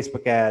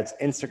 Facebook ads,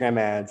 Instagram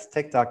ads,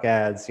 TikTok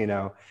ads,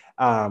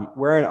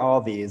 we're in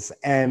all these.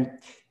 And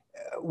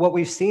what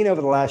we've seen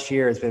over the last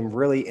year has been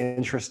really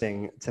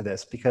interesting to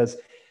this, because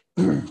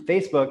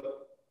Facebook,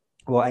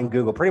 and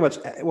Google pretty much,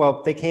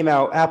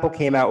 Apple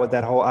came out with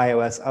that whole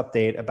iOS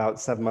update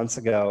about 7 months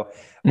ago,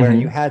 where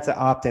you had to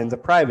opt into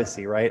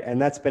privacy, right? And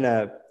that's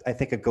been I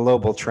think a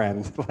global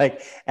trend.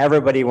 Like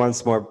everybody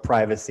wants more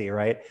privacy,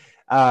 right?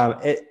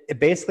 It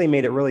basically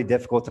made it really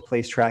difficult to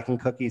place tracking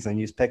cookies and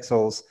use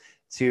pixels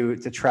to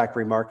track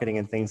remarketing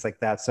and things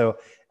like that. So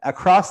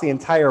across the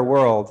entire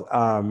world,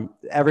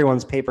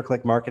 everyone's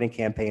pay-per-click marketing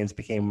campaigns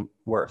became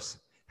worse,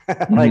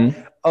 like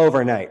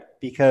overnight,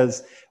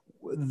 because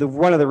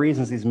one of the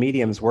reasons these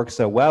mediums work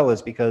so well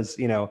is because,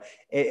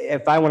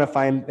 if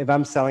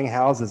I'm selling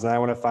houses and I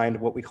want to find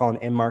what we call an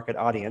in-market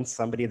audience,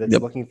 somebody that's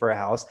looking for a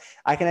house,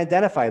 I can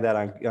identify that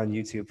on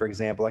YouTube, for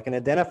example. I can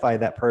identify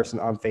that person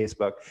on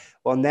Facebook.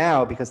 Well,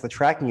 now, because the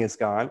tracking is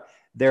gone,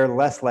 they're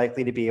less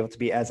likely to be able to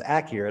be as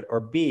accurate. Or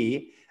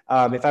B,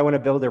 if I want to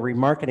build a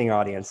remarketing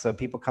audience, so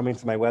people coming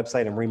to my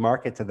website and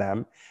remarket to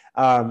them,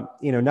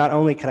 not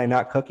only can I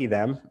not cookie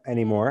them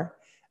anymore,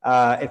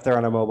 if they're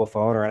on a mobile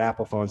phone or an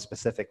Apple phone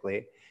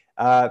specifically,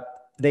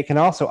 they can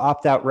also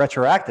opt out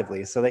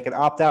retroactively. So they can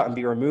opt out and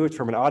be removed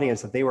from an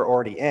audience that they were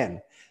already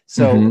in.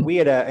 So we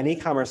had an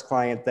e-commerce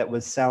client that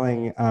was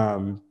selling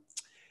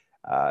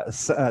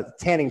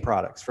tanning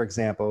products, for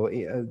example,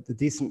 the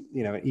decent,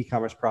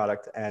 e-commerce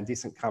product and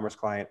decent commerce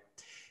client.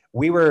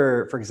 We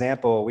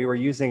were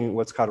using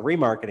what's called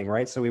remarketing,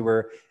 right? So we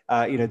were,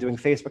 doing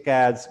Facebook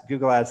ads,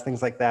 Google ads,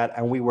 things like that.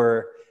 And we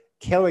were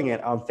killing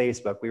it on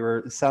Facebook. We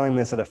were selling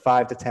this at a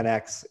 5 to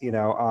 10x,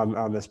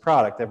 on this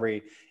product.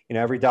 Every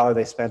dollar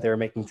they spent, they were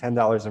making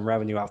 $10 in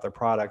revenue off their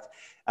product.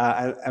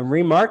 And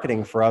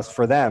remarketing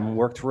for them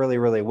worked really,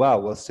 really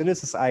well. Well, as soon as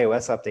this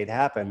iOS update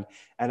happened,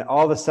 and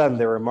all of a sudden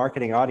their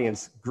marketing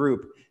audience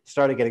group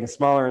started getting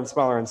smaller and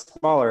smaller and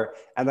smaller,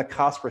 and the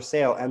cost per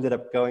sale ended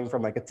up going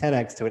from like a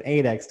 10x to an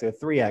 8x to a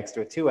 3x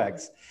to a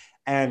 2x.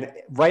 And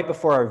right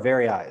before our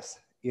very eyes,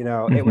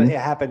 it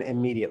happened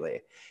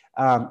immediately.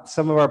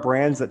 Some of our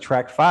brands that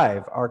track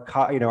 5,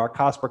 our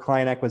cost per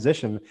client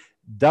acquisition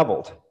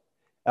doubled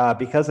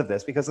because of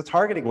this, because the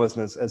targeting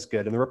wasn't as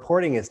good, and the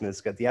reporting isn't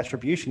as good, the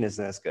attribution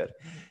isn't as good.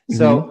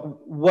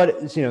 So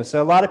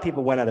so a lot of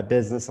people went out of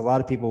business, a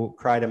lot of people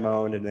cried and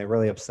moaned, and they're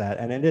really upset,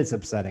 and it is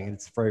upsetting.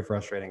 It's very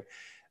frustrating.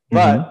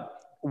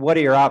 But what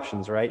are your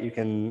options, right? You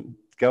can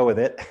go with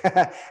it,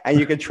 and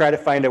you can try to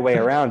find a way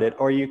around it,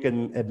 or you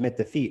can admit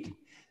defeat.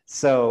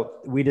 So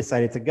we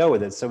decided to go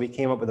with it. So we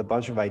came up with a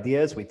bunch of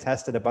ideas. We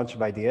tested a bunch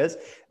of ideas.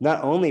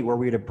 Not only were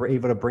we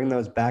able to bring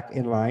those back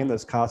in line,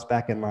 those costs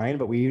back in line,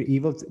 but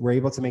were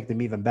able to make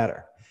them even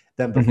better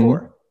than Mm-hmm.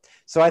 before.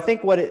 So I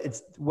think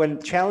it's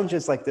when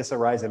challenges like this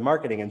arise in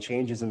marketing and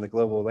changes in the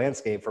global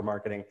landscape for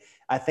marketing,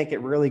 I think it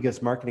really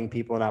gives marketing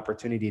people an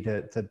opportunity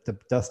to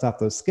dust off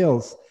those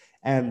skills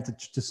and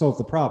to solve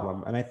the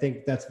problem. And I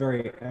think that's a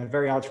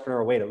very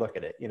entrepreneurial way to look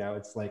at it.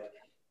 It's like,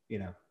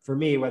 for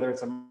me, whether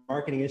it's a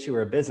marketing issue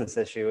or a business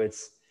issue,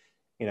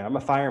 I'm a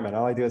fireman.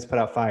 All I do is put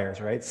out fires,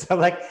 right? So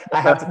like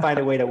I have to find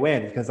a way to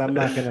win because I'm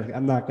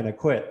not gonna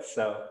quit.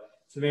 So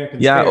it's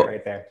American Yeah. spirit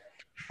right there.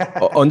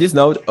 On this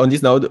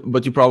note,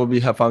 but you probably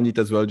have found it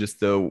as well,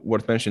 just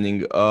worth mentioning.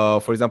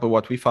 For example,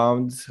 what we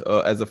found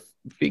as a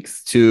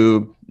fix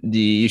to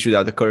the issue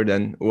that occurred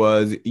then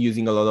was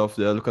using a lot of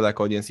the lookalike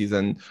audiences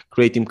and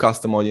creating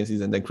custom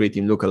audiences and then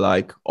creating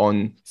lookalike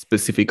on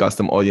specific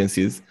custom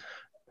audiences.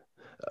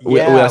 We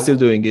are Yeah, still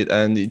doing it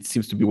and it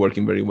seems to be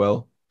working very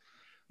well.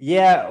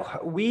 yeah,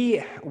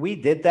 we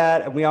did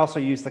that, and we also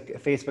used the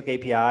Facebook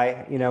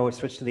API. We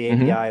switched to the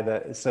Mm-hmm.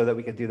 API so that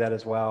we could do that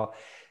as well.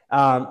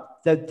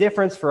 The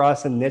difference for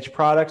us in niche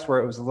products, where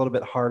it was a little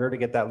bit harder to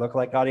get that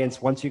lookalike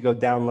audience, once you go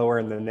down lower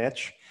in the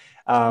niche,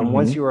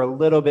 once Mm-hmm. you were a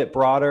little bit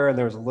broader and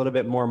there was a little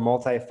bit more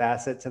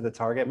multifacet to the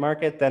target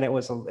market, then it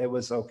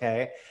was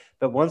okay.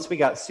 But once we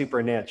got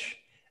super niche,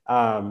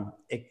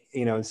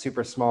 and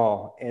super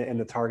small in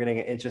the targeting,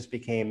 it just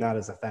became not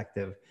as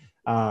effective.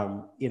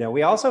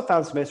 We also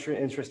found some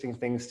interesting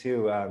things too.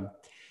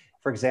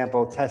 For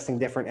example, testing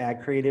different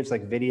ad creatives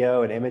like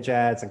video and image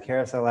ads and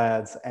carousel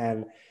ads.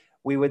 And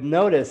we would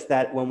notice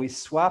that when we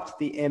swapped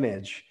the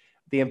image,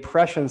 the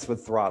impressions would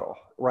throttle,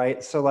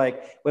 right? So like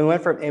when we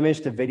went from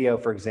image to video,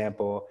 for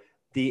example,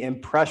 the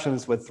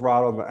impressions would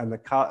throttle and the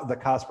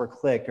cost per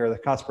click or the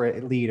cost per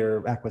lead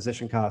or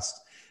acquisition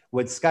cost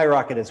would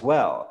skyrocket as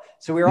well.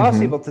 So we were also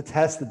Mm-hmm. able to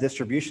test the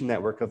distribution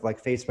network of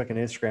like Facebook and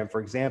Instagram,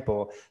 for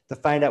example, to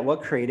find out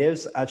what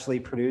creatives actually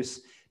produce,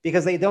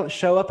 because they don't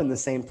show up in the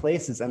same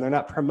places and they're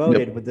not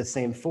promoted Yep. with the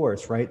same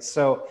force, right?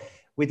 So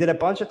we did a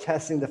bunch of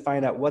testing to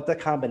find out what the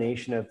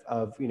combination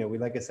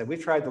like I said, we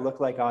tried to look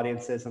like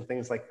audiences and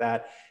things like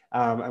that.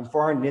 And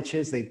for our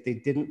niches, they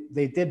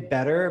did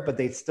better, but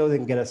they still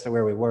didn't get us to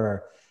where we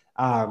were.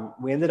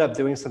 We ended up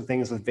doing some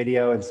things with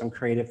video and some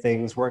creative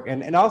things work.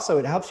 And also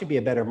it helps you be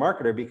a better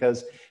marketer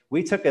because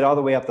we took it all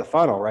the way up the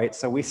funnel, right?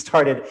 So we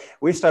started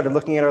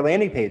looking at our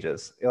landing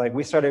pages. Like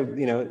we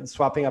started,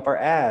 swapping up our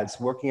ads,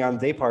 working on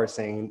day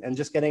parsing and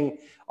just getting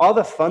all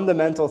the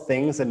fundamental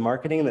things in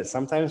marketing that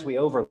sometimes we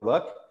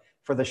overlook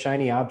for the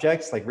shiny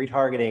objects like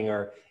retargeting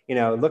or,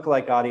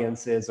 lookalike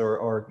audiences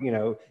or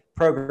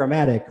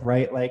programmatic,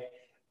 right? Like,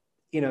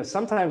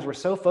 sometimes we're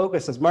so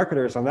focused as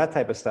marketers on that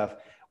type of stuff,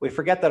 we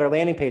forget that our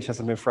landing page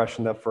hasn't been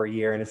freshened up for a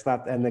year and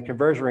and the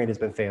conversion rate has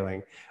been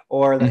failing,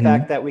 or the Mm-hmm.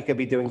 fact that we could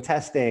be doing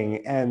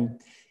testing.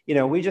 And,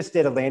 we just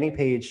did a landing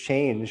page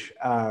change,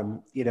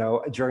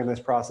 during this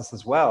process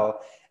as well.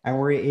 And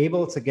we're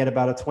able to get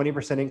about a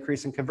 20%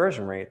 increase in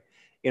conversion rate,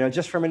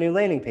 just from a new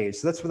landing page.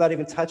 So that's without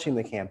even touching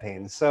the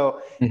campaign.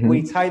 So we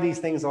Mm-hmm. tie these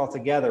things all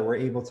together, we're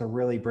able to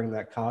really bring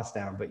that cost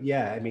down. But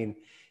yeah, I mean,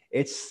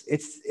 it's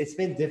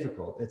been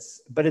difficult.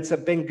 But it's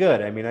been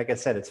good. I mean, like I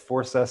said, it's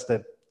forced us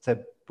to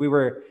we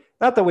were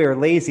not that we were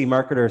lazy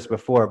marketers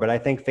before, but I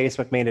think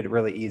Facebook made it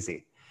really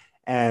easy.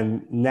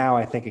 And now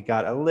I think it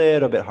got a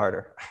little bit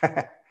harder.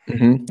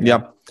 Mm-hmm. Yeah.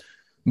 Yeah.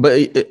 But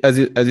as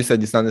you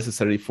said, it's not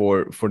necessary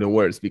for the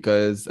words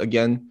because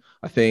again,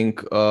 I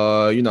think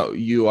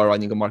you are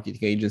running a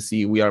marketing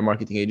agency, we are a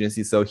marketing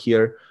agency, so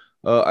here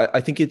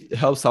I think it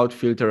helps out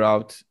filter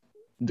out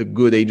the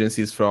good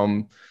agencies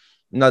from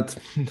not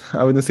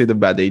I wouldn't say the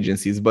bad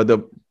agencies, but the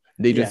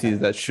Yeah. agencies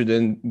that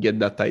shouldn't get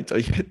that title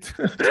yet.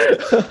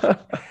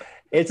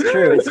 It's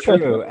true. It's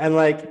true. And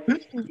like,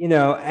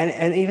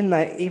 and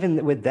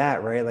even with that,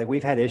 right? Like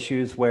we've had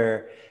issues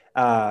where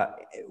uh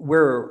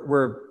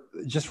we're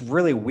just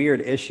really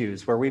weird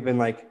issues where we've been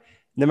like,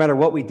 no matter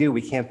what we do,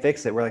 we can't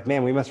fix it. We're like,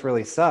 man, we must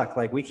really suck.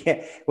 Like we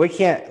can't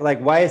like,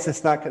 why is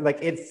this not like,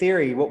 in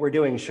theory, what we're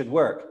doing should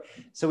work.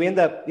 So we end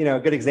up, a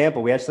good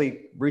example. We actually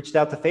reached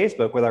out to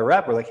Facebook with our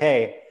rep. We're like,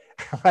 hey,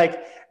 like,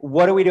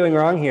 what are we doing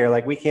wrong here?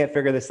 Like, we can't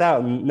figure this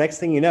out. And next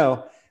thing you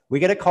know, we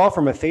get a call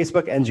from a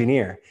Facebook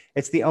engineer.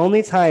 It's the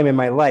only time in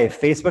my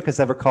life Facebook has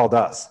ever called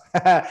us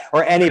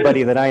or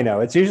anybody that I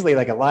know. It's usually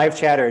like a live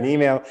chat or an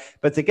email,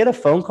 but to get a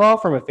phone call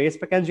from a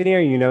Facebook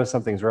engineer,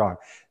 something's wrong.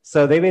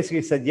 So they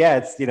basically said,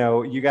 yeah,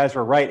 you guys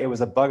were right. It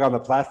was a bug on the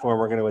platform.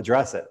 We're going to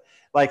address it.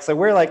 Like, so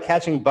we're like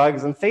catching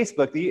bugs on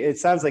Facebook. It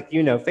sounds like,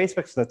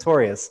 Facebook's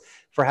notorious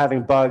for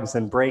having bugs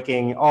and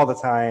breaking all the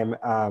time.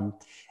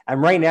 And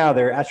right now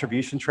their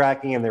attribution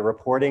tracking and their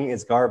reporting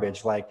is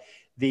garbage. Like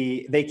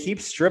they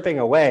keep stripping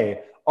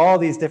away all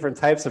these different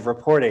types of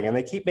reporting and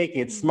they keep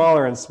making it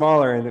smaller and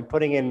smaller and then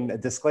putting in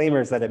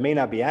disclaimers that it may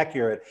not be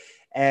accurate.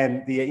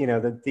 And the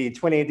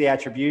 28-day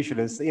attribution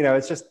is,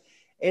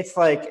 it's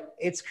like,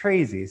 it's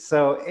crazy.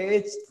 So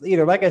it's,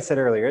 like I said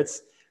earlier,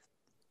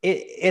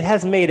 it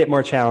has made it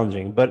more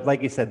challenging, but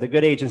like you said, the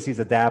good agencies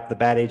adapt. The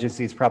bad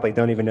agencies probably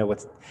don't even know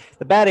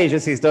the bad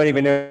agencies don't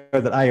even know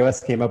that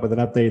iOS came up with an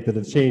update that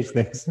has changed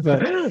things.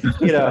 But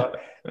you know,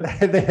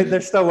 they're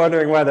still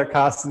wondering why their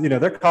costs. You know,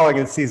 they're calling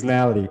it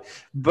seasonality.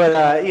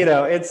 But you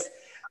know,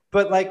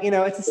 but like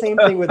it's the same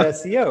thing with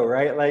SEO,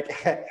 right? Like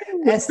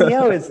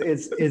SEO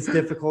is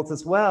difficult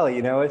as well.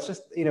 You know, it's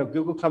just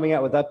Google coming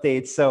out with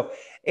updates, so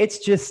it's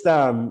just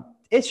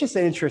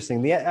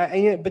interesting.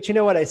 But you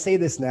know what? I say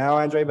this now,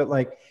 Andre, but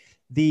like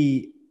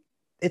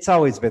it's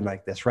always been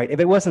like this, right? If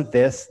it wasn't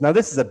this, now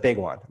this is a big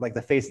one, like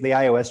the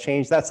iOS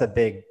change. That's a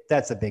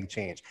big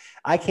change.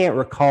 I can't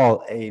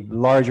recall a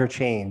larger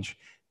change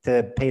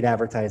to paid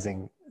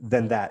advertising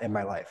than that in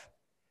my life.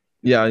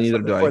 Yeah, neither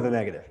do I. For the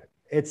negative,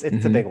 it's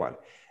a big one.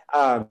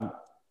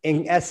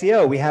 In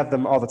SEO, we have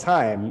them all the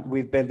time.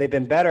 They've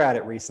been better at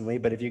it recently,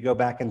 but if you go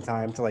back in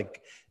time to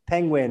like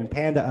Penguin,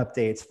 Panda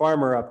updates,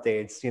 Farmer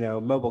updates,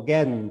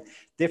 Mobilegeddon,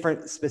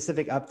 different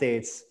specific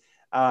updates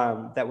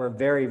that were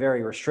very,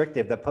 very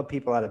restrictive that put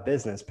people out of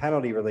business,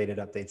 penalty related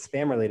updates,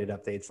 spam related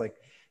updates. Like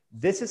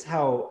this is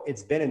how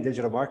it's been in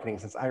digital marketing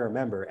since I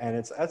remember. And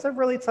it's a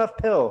really tough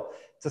pill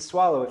to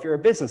swallow if you're a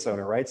business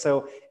owner, right?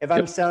 So if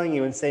I'm selling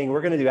you and saying, we're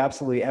going to do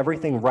absolutely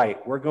everything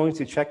right, we're going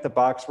to check the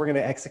box, we're going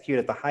to execute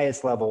at the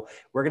highest level,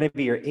 we're going to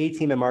be your A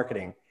team in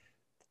marketing.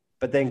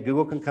 But then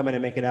Google can come in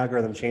and make an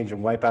algorithm change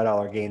and wipe out all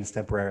our gains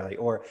temporarily.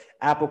 Or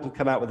Apple can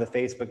come out with a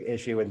Facebook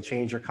issue and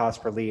change your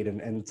cost per lead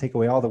and take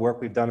away all the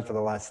work we've done for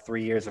the last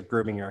 3 years of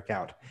grooming your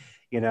account.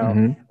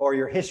 Or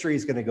your history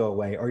is going to go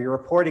away, or your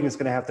reporting is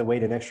going to have to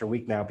wait an extra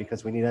week now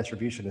because we need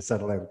attribution to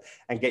settle in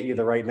and get you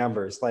the right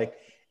numbers. Like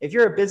if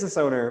you're a business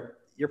owner,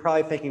 you're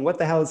probably thinking, what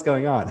the hell is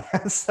going on?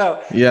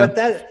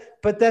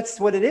 But that's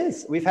what it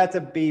is. We've had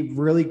to be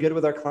really good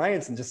with our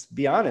clients and just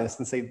be honest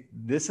and say,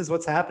 this is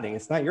what's happening.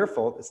 It's not your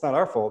fault. It's not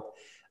our fault.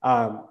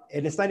 And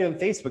it's not even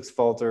Facebook's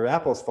fault or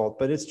Apple's fault,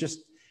 but it's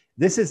just,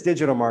 this is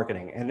digital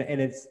marketing and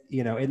it's,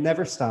 it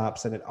never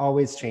stops and it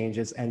always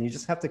changes. And you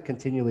just have to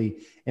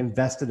continually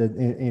invest in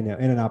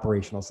an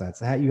operational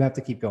sense. You have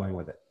to keep going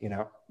with it,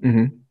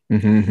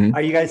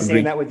 Are you guys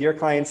seeing that with your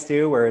clients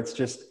too, where it's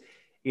just,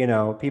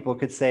 people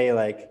could say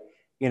like,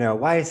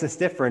 why is this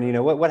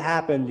different? What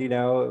happened?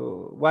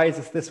 Why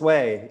is this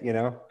way?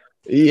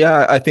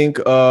 Yeah, I think,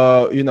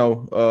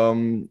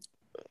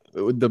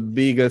 the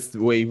biggest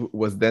wave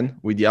was then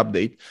with the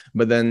update,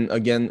 but then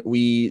again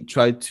we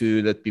tried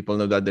to let people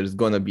know that there's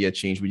gonna be a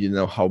change. We didn't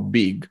know how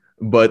big,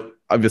 but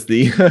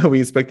obviously we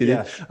expected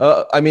it.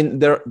 I mean,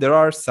 there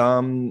are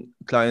some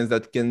clients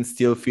that can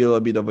still feel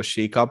a bit of a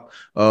shakeup,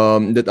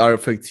 that are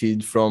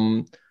affected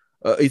from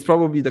it's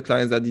probably the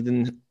clients that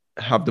didn't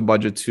have the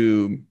budget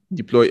to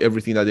deploy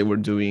everything that they were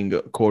doing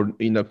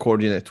in a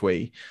coordinate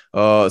way.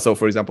 So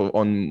for example,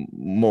 on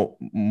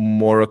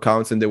more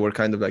accounts, and they were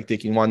kind of like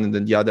taking one and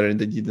then the other, and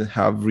they didn't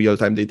have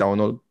real-time data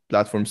on all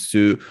platforms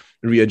to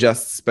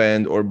readjust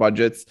spend or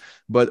budgets.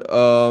 But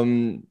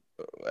and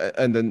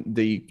then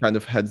they kind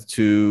of had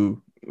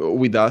to,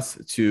 with us,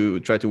 to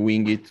try to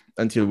wing it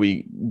until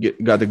we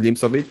got a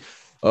glimpse of it.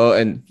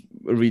 And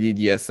really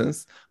the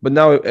essence. But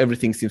now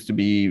everything seems to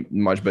be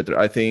much better.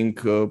 I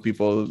think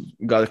people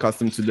got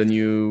accustomed to the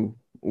new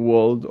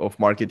world of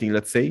marketing,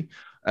 let's say,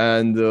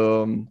 and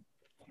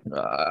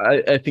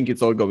I think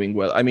it's all going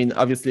well. I mean,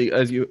 obviously,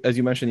 as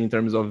you mentioned in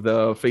terms of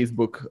the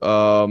Facebook.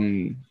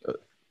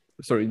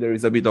 Sorry, there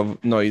is a bit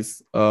of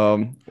noise.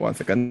 1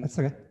 second. That's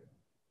okay.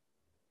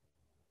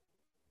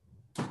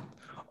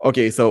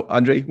 Okay, so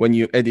Andre, when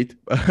you edit,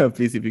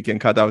 please, if you can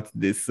cut out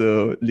this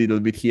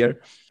little bit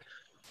here.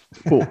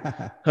 Cool,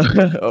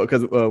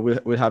 because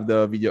we'll have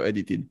the video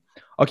edited.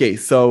 Okay,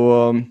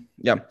 so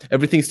yeah,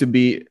 everything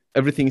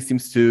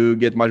seems to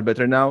get much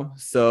better now.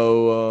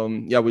 So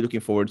yeah, we're looking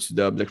forward to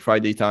the Black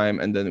Friday time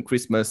and then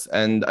Christmas.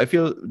 And I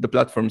feel the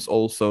platforms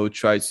also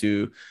try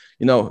to,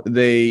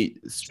 they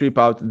strip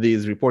out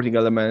these reporting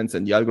elements,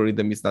 and the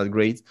algorithm is not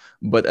great.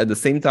 But at the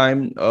same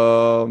time,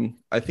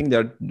 I think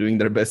they're doing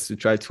their best to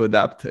try to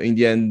adapt. In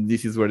the end,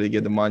 this is where they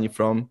get the money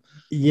from.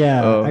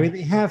 Yeah, I mean,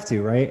 they have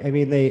to, right? I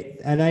mean,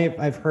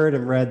 I've heard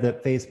and read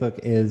that Facebook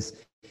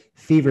is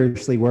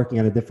feverishly working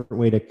on a different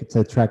way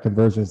to track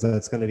conversions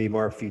that's going to be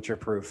more future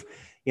proof,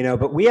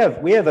 but we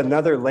have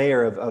another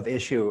layer of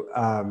issue,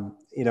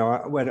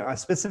 when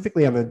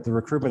specifically on the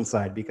recruitment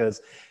side,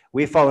 because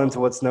we fall into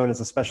what's known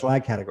as a special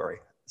ad category.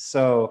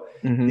 So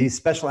these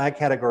special ad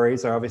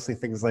categories are obviously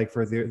things like,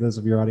 for those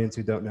of your audience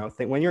who don't know,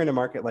 when you're in a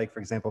market like, for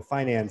example,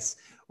 finance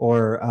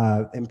or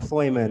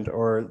employment,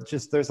 or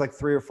just there's like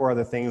 3 or 4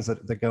 other things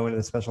that go into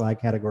the special ad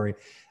category.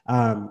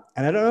 And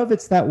I don't know if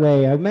it's that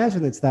way. I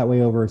imagine it's that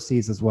way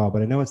overseas as well,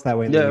 but I know it's that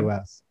way in the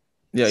US.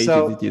 Yeah,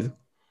 it is.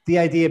 The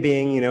idea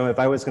being, if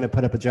I was going to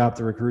put up a job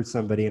to recruit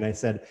somebody and I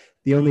said,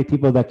 the only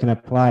people that can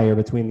apply are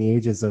between the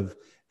ages of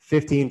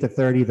 15 to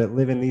 30 that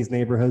live in these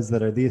neighborhoods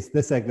that are this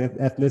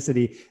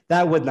ethnicity,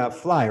 that would not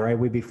fly, right?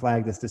 We'd be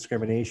flagged as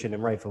discrimination,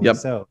 and rightfully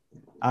so.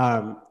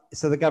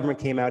 So the government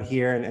came out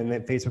here and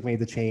then Facebook made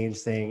the change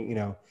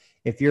saying,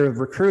 if you're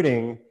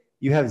recruiting,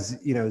 you have,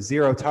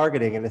 0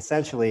 targeting, and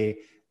essentially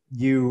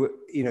you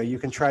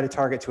can try to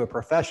target to a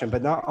profession,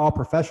 but not all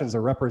professions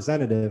are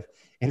representative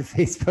in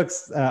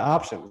Facebook's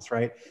options,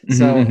 right?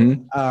 So,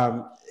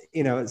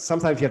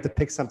 sometimes you have to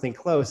pick something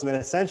close, and then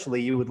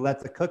essentially you would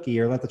let the cookie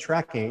or let the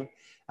tracking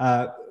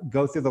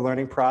go through the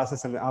learning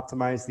process and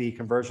optimize the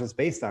conversions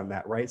based on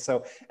that, right?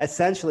 So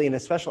essentially, in a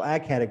special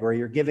ad category,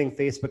 you're giving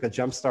Facebook a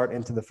jump start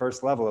into the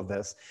first level of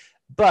this.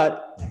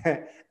 But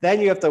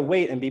then you have to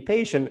wait and be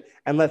patient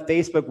and let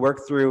Facebook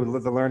work through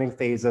the learning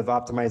phase of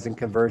optimizing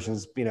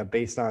conversions,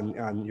 based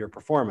on your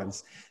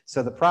performance.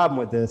 So the problem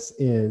with this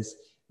is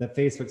that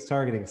Facebook's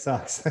targeting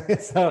sucks.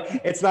 So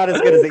it's not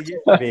as good as it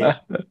used to be.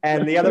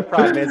 And the other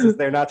problem is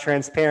they're not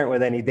transparent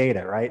with any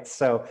data, right?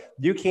 So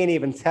you can't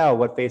even tell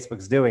what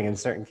Facebook's doing in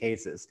certain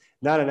cases.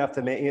 Not enough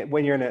to make,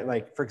 when you're in a,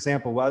 like, for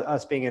example,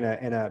 us being in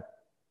a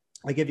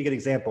I'll give you a good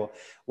example.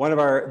 One of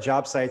our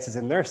job sites is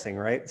in nursing,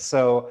 right?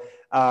 So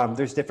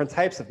there's different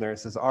types of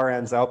nurses,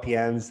 RNs,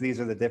 LPNs. These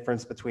are the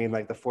difference between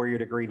like the 4-year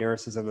degree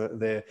nurses and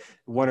the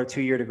 1 or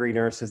 2-year degree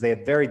nurses. They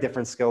have very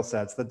different skill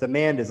sets. The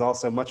demand is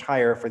also much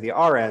higher for the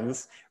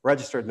RNs,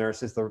 registered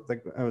nurses,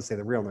 I would say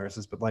the real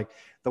nurses, but like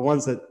the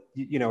ones that,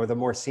 are the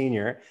more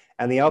senior,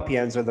 and the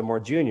LPNs are the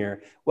more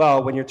junior.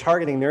 Well, when you're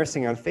targeting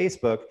nursing on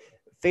Facebook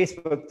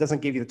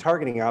doesn't give you the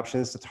targeting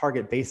options to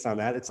target based on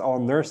that. It's all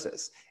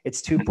nurses.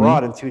 It's too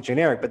broad and too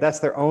generic, but that's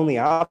their only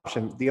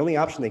option, the only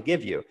option they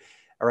give you.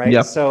 All right.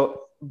 Yep.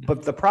 So,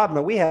 but the problem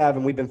that we have,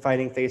 and we've been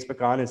fighting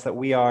Facebook on, is that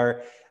we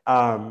are,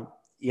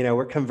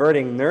 we're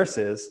converting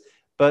nurses,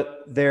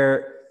 but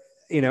they're,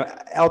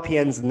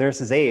 LPNs and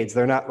nurses aides.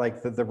 They're not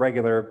like the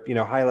regular,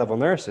 high level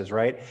nurses.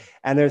 Right.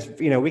 And there's,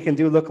 we can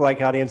do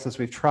lookalike audiences.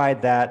 We've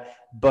tried that,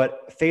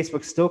 but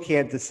Facebook still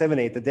can't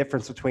disseminate the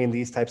difference between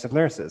these types of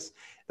nurses.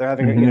 They're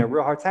having a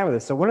real hard time with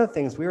this. So one of the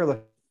things we were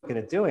looking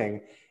at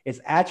doing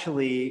is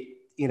actually,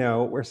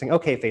 we're saying,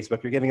 okay,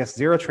 Facebook, you're giving us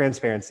zero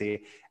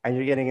transparency and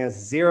you're getting us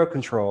zero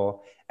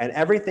control, and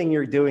everything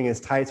you're doing is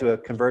tied to a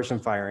conversion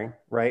firing,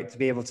 right? To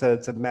be able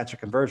to match a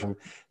conversion.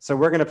 So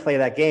we're going to play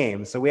that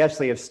game. So we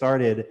actually have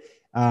started,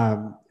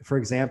 for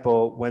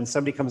example, when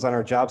somebody comes on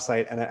our job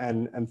site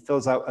and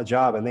fills out a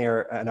job and they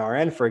are an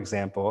RN, for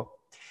example,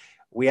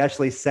 we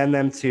actually send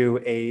them to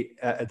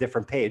a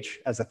different page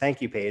as a thank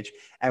you page,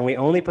 and we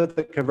only put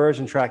the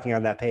conversion tracking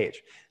on that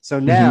page. So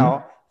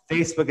now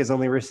Facebook is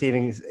only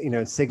receiving,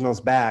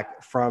 signals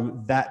back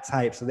from that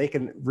type, so they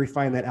can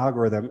refine that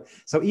algorithm.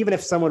 So even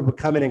if someone would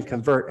come in and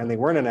convert and they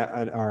weren't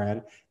an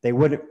RN, it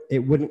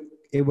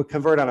would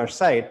convert on our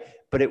site,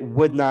 but it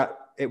would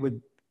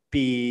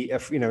be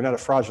not a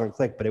fraudulent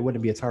click, but it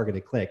wouldn't be a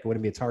targeted click. It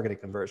wouldn't be a targeted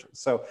conversion.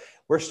 So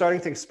we're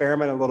starting to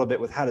experiment a little bit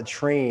with how to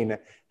train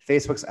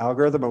Facebook's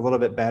algorithm a little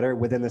bit better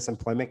within this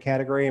employment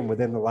category and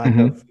within the lack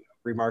of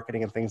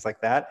remarketing and things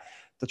like that,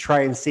 to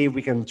try and see if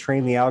we can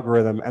train the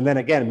algorithm. And then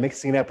again,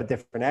 mixing it up with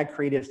different ad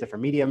creatives,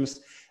 different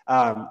mediums.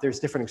 There's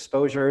different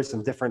exposures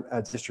and different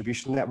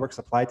distribution networks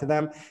applied to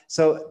them.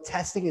 So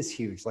testing is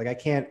huge. Like I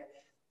can't,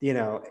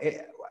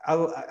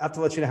 I'll have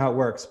to let you know how it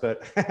works,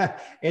 but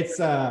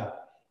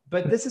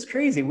but this is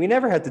crazy. We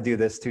never had to do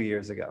this 2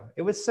 years ago.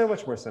 It was so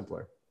much more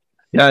simpler.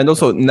 Yeah, and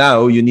also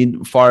now you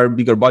need far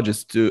bigger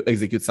budgets to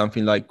execute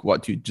something like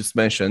what you just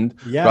mentioned,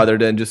 rather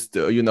than just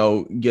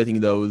getting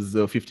those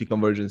 50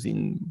 conversions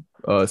in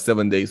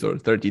 7 days or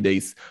 30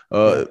 days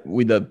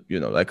with a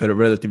like a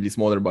relatively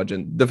smaller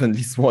budget,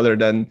 definitely smaller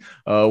than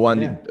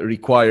one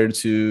required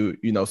to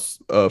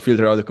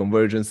filter out the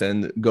conversions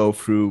and go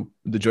through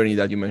the journey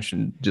that you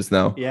mentioned just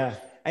now. Yeah.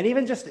 And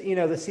even just, the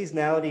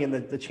seasonality and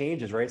the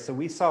changes, right? So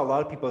we saw a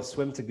lot of people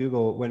swim to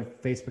Google when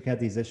Facebook had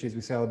these issues.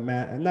 We saw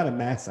not a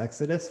mass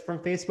exodus from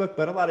Facebook,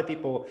 but a lot of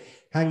people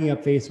hanging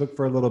up Facebook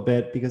for a little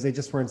bit because they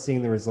just weren't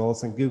seeing the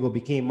results. And Google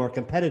became more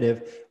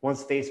competitive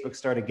once Facebook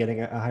started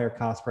getting a higher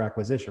cost per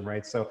acquisition,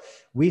 right? So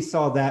we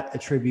saw that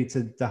attribute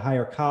to the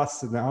higher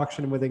costs in the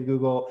auction within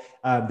Google,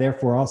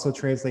 therefore also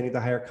translating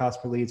to higher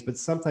cost per leads, but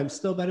sometimes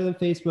still better than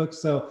Facebook.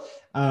 So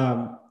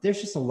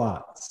there's just a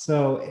lot.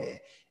 So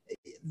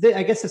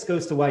I guess this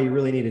goes to why you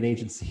really need an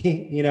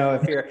agency.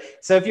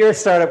 If you're a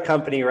startup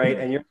company, right?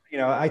 And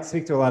I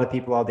speak to a lot of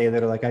people all day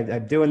that are like,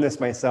 I'm doing this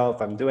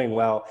myself. I'm doing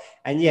well.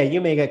 And yeah, you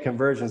may get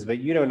conversions, but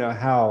you don't know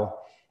how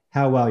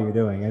well you're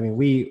doing. I mean,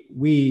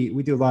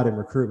 we do a lot in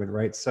recruitment,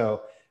 right?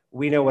 So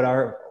we know what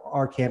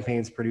our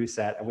campaigns produce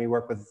at, and we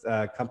work with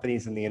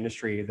companies in the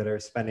industry that are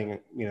spending,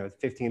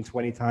 15,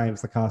 20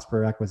 times the cost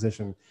per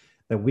acquisition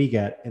that we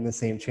get in the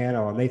same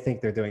channel. And they think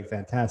they're doing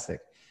fantastic.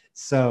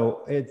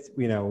 So it's,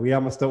 we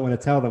almost don't want to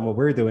tell them what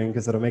we're doing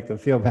because it'll make them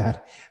feel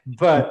bad,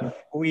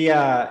 but we, you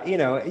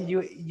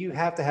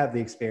have to have the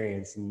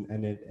experience and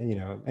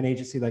an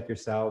agency like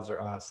yourselves or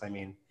us. I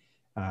mean,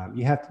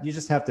 you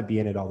just have to be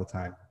in it all the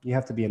time. You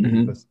have to be in the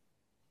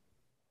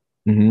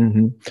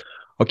ecosystem.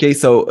 Okay,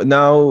 so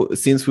now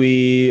since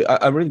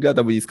I'm really glad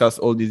that we discussed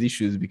all these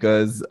issues,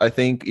 because I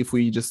think if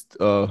we just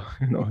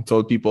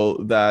told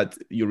people that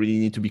you really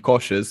need to be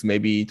cautious,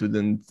 maybe it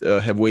wouldn't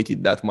have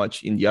weighted that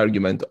much in the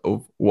argument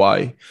of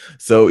why.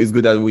 So it's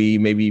good that we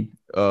maybe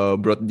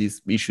brought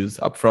these issues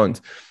up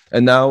front.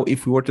 And now,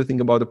 if we were to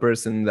think about a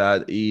person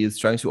that is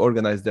trying to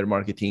organize their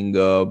marketing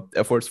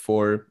efforts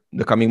for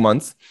the coming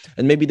months,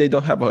 and maybe they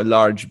don't have a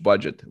large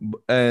budget,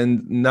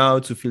 and now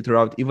to filter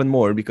out even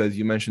more, because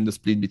you mentioned the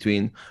split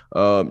between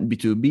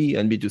B2B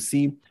and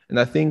B2C, and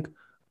I think,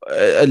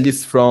 at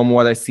least from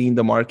what I see in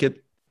the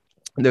market,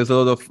 there's a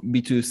lot of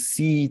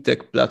B2C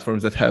tech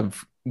platforms that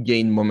have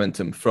gained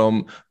momentum,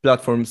 from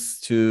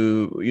platforms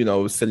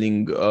to,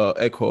 selling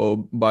eco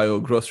bio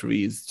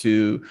groceries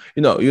to,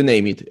 you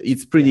name it.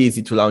 It's pretty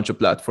easy to launch a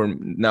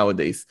platform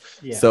nowadays.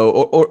 Yeah. So,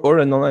 or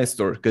an online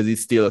store, because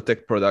it's still a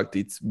tech product.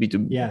 It's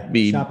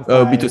B2B,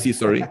 Shopify. B2C,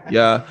 sorry.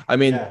 Yeah. I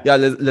mean,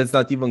 let's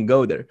not even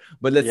go there.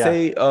 But let's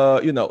say,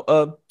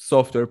 a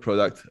software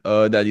product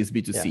that is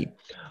B2C.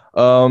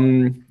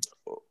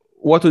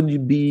 What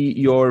would be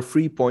your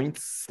 3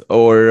 points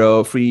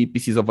or 3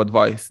 pieces of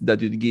advice that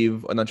you'd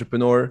give an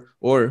entrepreneur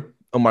or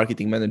a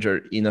marketing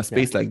manager in a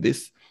space like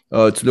this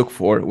to look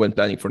for when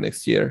planning for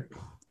next year?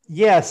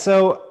 Yeah,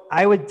 so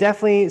I tend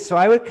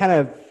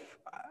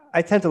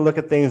to look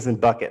at things in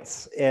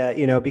buckets,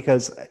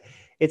 because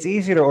it's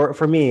easier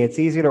for me, it's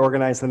easier to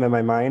organize them in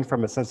my mind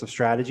from a sense of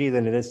strategy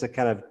than it is to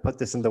kind of put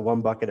this into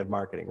one bucket of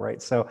marketing,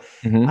 right? So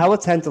I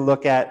would tend to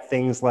look at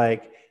things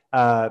like,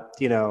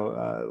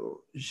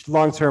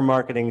 long-term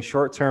marketing,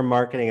 short-term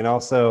marketing, and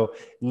also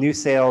new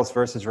sales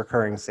versus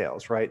recurring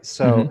sales, right?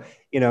 So,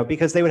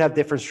 because they would have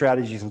different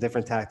strategies and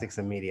different tactics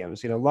and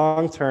mediums.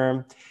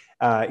 Long-term,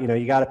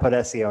 you got to put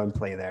SEO in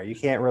play there. You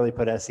can't really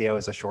put SEO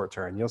as a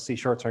short-term. You'll see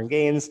short-term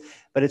gains,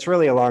 but it's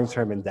really a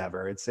long-term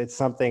endeavor. It's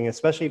something,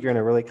 especially if you're in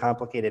a really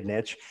complicated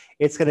niche,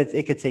 it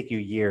could take you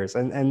years.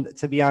 And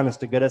to be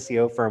honest, a good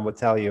SEO firm would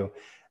tell you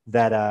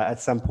that at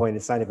some point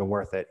it's not even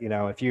worth it.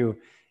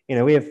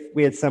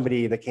 We had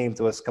somebody that came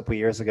to us a couple of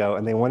years ago,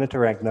 and they wanted to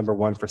rank number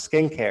 1 for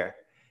skincare,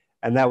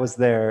 and that was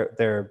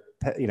their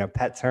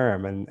pet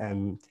term.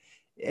 And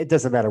it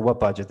doesn't matter what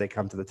budget they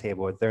come to the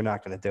table with, they're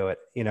not going to do it.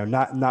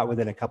 Not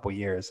within a couple of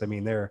years. I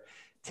mean, they're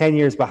 10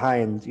 years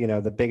behind.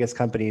 The biggest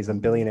companies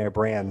and billionaire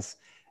brands,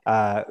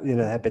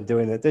 have been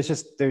doing it.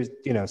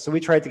 So we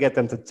tried to get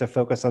them to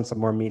focus on some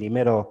more meaty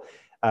middle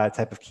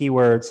type of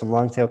keywords, some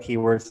long tail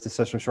keywords to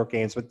search some short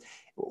gains. But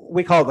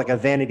we call it like a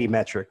vanity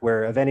metric,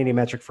 where a vanity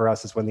metric for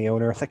us is when the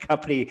owner of the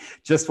company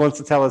just wants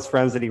to tell his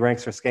friends that he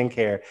ranks for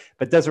skincare,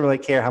 but doesn't really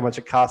care how much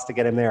it costs to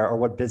get him there or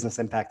what business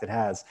impact it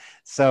has.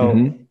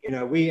 So,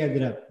 we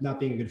ended up not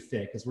being a good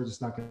fit because we're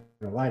just not going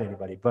to lie to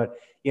anybody. But,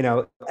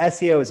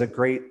 SEO is a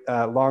great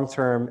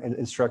long-term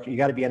instructor. You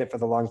got to be in it for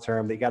the long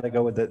term. You got to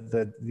go with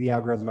the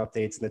algorithm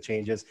updates and the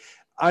changes.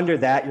 Under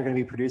that, you're going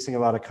to be producing a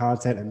lot of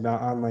content and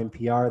online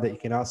PR that you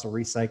can also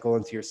recycle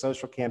into your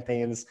social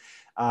campaigns.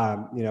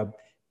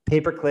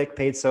 Pay-per-click,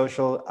 paid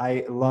social,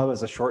 I love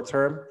as a short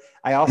term.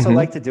 I also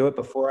like to do it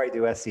before I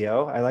do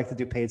SEO. I like to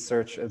do paid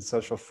search and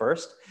social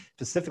first,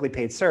 specifically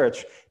paid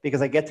search,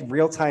 because I get to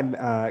real-time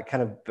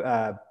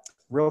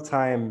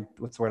real-time,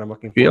 what's the word I'm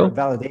looking for?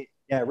 Validate.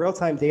 Yeah,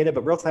 real-time data,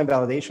 but real-time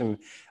validation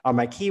on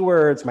my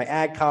keywords, my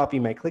ad copy,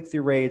 my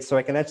click-through rates. So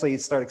I can actually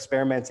start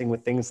experimenting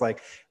with things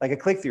like a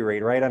click-through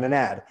rate, right, on an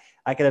ad.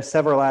 I could have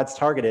several ads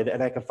targeted,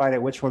 and I can find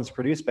out which ones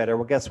produce better.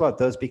 Well, guess what?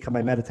 Those become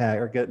my meta tag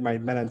or get my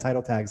meta and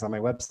title tags on my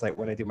website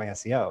when I do my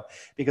SEO,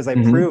 because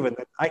I've proven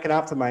that I can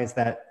optimize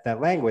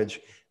that language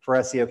for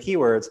SEO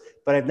keywords,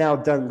 but I've now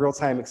done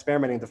real-time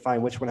experimenting to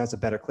find which one has a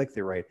better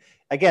click-through rate.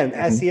 Again,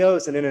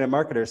 SEOs and internet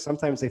marketers,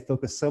 sometimes they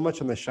focus so much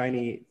on the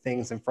shiny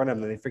things in front of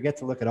them that they forget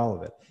to look at all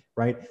of it,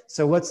 right?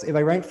 So if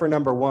I rank for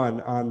number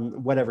 1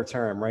 on whatever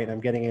term, right,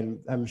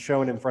 I'm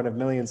shown in front of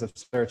millions of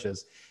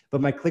searches,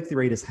 but my click-through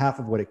rate is half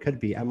of what it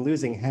could be. I'm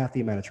losing half the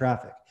amount of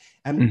traffic.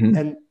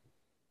 And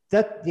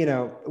that,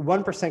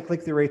 1%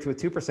 click-through rate to a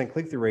 2%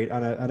 click-through rate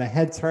on a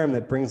head term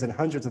that brings in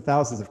hundreds of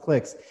thousands of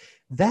clicks,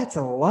 that's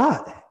a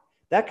lot.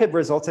 That could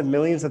result in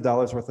millions of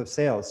dollars worth of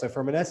sales. So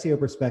from an SEO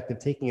perspective,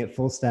 taking it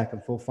full stack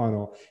and full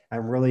funnel,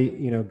 I'm really,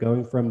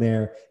 going from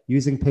there,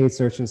 using paid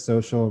search and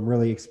social, and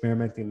really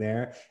experimenting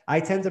there. I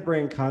tend to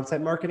bring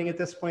content marketing at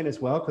this point as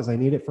well, because I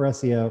need it for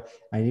SEO,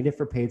 I need it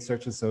for paid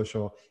search and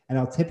social, and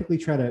I'll typically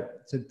try to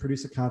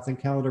produce a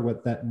content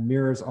calendar that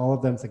mirrors all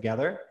of them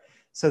together,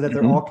 so that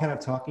they're all kind of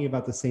talking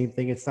about the same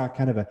thing. It's not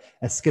kind of a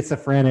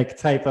schizophrenic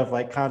type of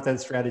like content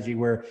strategy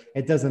where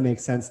it doesn't make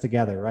sense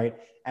together, right?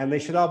 And they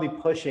should all be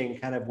pushing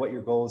kind of what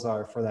your goals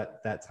are for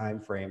that time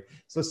frame.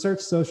 So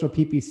search, social,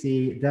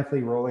 PPC,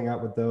 definitely rolling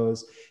out with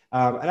those.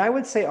 And I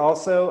would say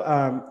also,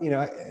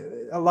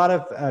 a lot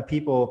of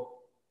people,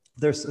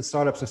 their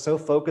startups are so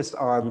focused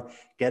on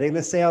getting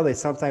the sale, they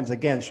sometimes,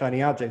 again,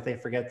 shiny object, they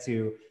forget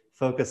to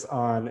focus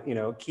on,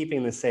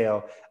 keeping the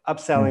sale,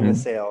 upselling the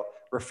sale,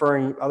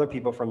 referring other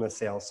people from the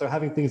sale. So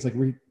having things like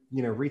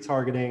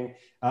retargeting,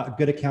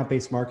 good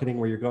account-based marketing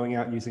where you're going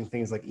out and using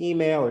things like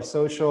email or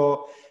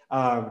social,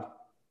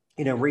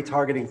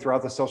 retargeting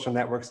throughout the social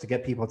networks to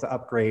get people to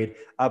upgrade,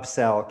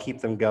 upsell,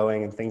 keep them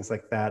going, and things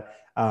like that.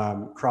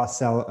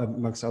 Cross-sell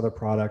amongst other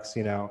products,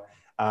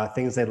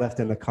 things they left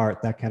in the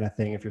cart, that kind of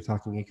thing, if you're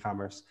talking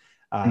e-commerce.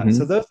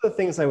 So those are the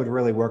things I would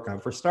really work on.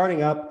 For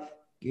starting up,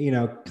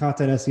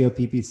 content SEO,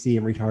 PPC,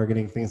 and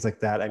retargeting, things like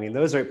that. I mean,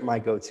 those are my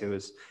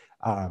go-tos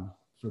for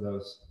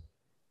those.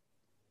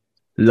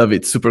 Love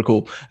it. Super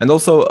cool. And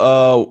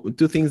also,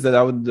 two things that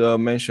I would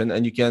mention,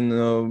 and you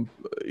can,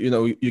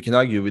 you can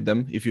argue with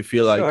them if you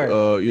feel like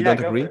you don't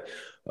agree.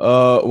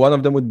 One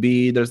of them would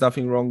be there's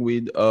nothing wrong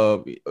with,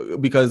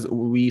 because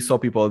we saw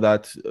people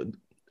that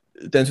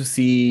tend to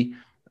see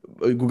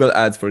Google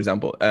Ads, for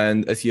example,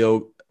 and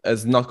SEO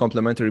as not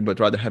complementary, but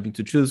rather having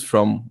to choose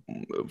from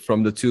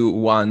the two.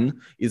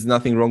 One is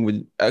nothing wrong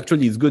with.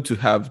 Actually, it's good to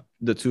have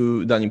the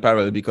two done in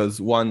parallel,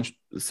 because one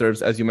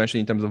serves, as you mentioned,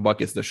 in terms of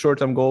buckets, the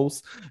short-term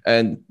goals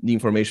and the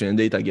information and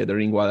data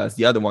gathering, while as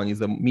the other one is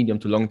the medium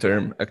to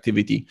long-term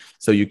activity.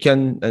 So you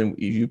can, and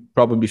you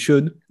probably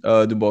should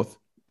do both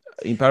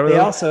in parallel.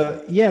 They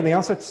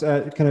also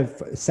kind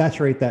of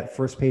saturate that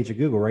first page of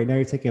Google. Right now,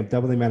 you're taking up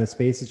double the amount of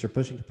spaces. You're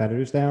pushing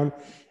competitors down.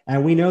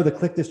 And we know the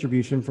click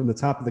distribution from the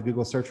top of the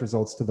Google search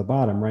results to the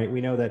bottom, right? We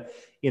know that,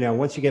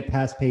 once you get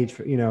past page,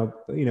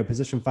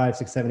 position 5,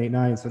 6, 7, 8,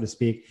 9, so to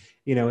speak,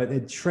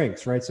 it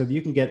shrinks, right? So if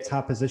you can get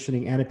top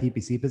positioning and a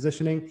PPC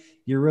positioning,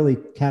 you're really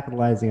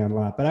capitalizing on a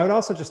lot. But I would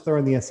also just throw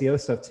in the SEO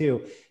stuff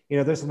too.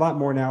 There's a lot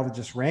more now than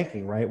just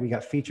ranking, right? We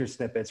got feature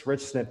snippets,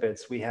 rich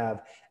snippets, we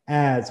have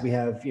ads, we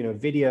have,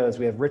 videos,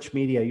 we have rich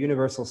media,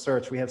 universal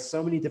search. We have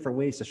so many different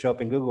ways to show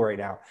up in Google right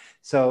now.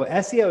 So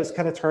SEO has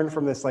kind of turned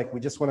from this, like, we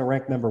just want to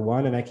rank number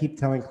one. And I keep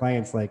telling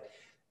clients, like,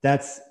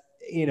 that's,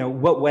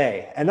 what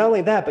way? And not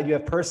only that, but you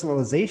have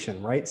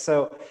personalization, right?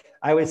 So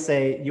I would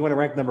say you want to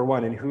rank number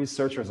one in whose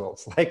search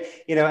results,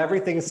 like,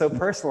 everything is so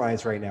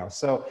personalized right now.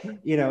 So,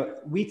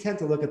 we tend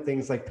to look at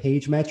things like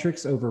page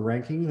metrics over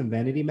ranking and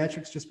vanity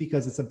metrics, just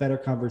because it's a better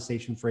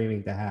conversation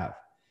framing to have.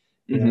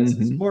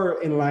 It's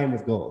more in line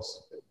with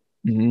goals.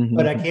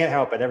 But I can't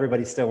help it.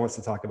 Everybody still wants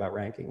to talk about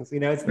rankings.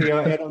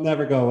 It'll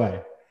never go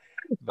away.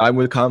 Time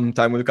will come.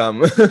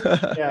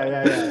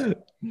 Yeah.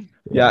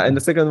 Yeah, and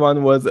the second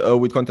one was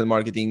with content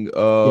marketing.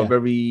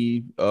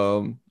 Very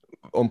on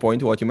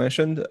point what you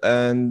mentioned.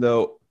 And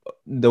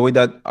the way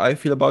that I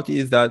feel about it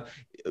is that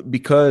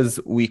because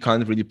we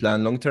can't really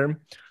plan long term,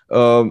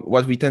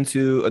 what we tend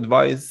to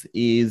advise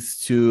is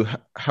to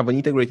have an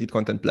integrated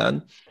content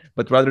plan.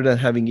 But rather than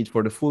having it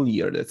for the full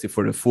year, let's say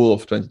for the full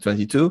of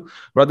 2022,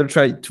 rather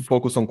try to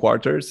focus on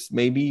quarters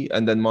maybe,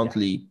 and then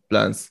monthly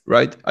plans,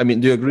 right? I mean,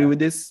 do you agree with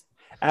this?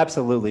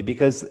 Absolutely,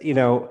 because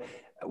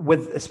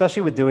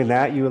especially with doing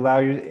that, you allow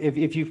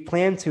if you've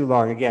planned too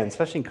long, again,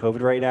 especially in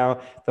COVID right now,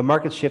 the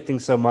market's shifting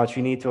so much,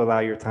 you need to allow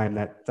your time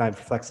for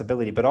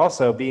flexibility, but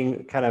also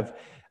being kind of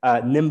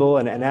nimble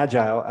and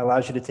agile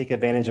allows you to take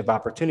advantage of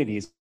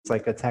opportunities. It's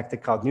like a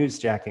tactic called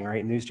newsjacking,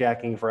 right?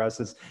 Newsjacking for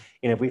us is,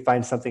 if we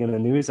find something in the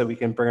news that we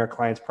can bring our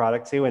client's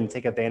product to and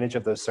take advantage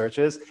of those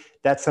searches,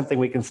 that's something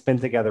we can spin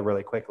together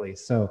really quickly.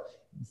 So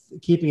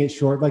keeping it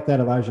short like that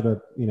allows you to,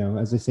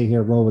 as they say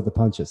here, roll with the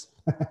punches.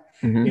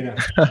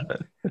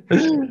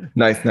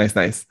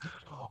 Nice.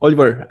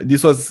 Oliver,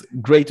 this was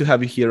great to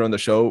have you here on the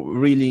show.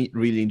 Really,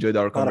 really enjoyed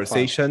our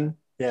conversation.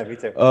 Yeah, me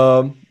too.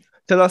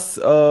 Tell us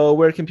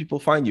where can people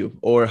find you,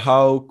 or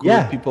how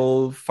could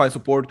people find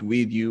support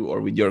with you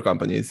or with your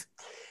companies?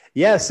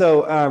 Yeah,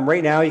 so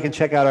right now you can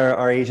check out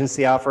our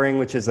agency offering,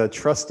 which is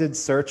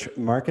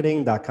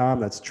trustedsearchmarketing.com.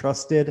 That's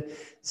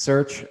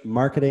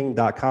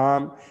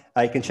trustedsearchmarketing.com.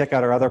 You can check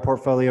out our other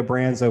portfolio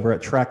brands over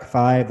at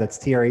Track5. That's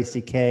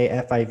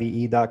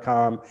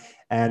TRACKFIVE.com.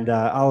 And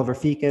Oliver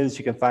Feakins,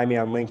 you can find me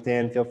on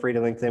LinkedIn. Feel free to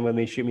LinkedIn with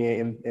me, shoot me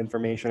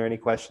information or any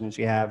questions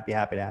you have. Be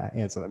happy to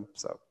answer them.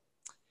 So,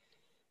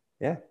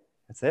 yeah,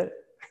 that's it.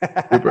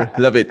 Super,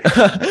 love it.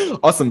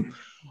 Awesome.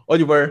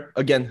 Oliver,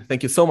 again,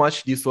 thank you so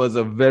much. This was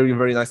a very,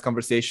 very nice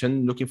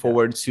conversation. Looking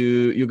forward to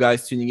you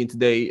guys tuning in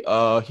today,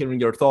 hearing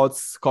your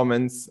thoughts,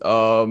 comments,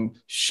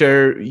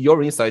 share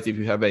your insights if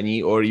you have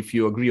any, or if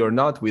you agree or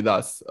not with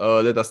us.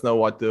 Let us know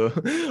what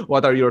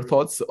are your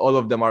thoughts. All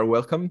of them are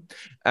welcome.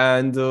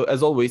 And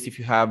as always, if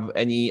you have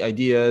any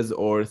ideas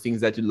or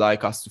things that you'd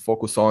like us to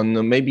focus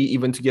on, maybe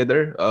even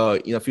together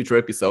in a future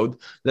episode,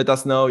 let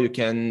us know. You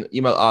can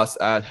email us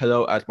at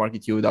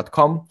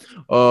hello@marketyou.com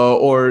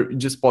or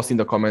just post in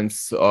the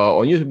comments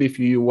on YouTube if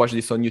you watch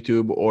this on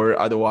YouTube, or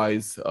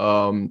otherwise,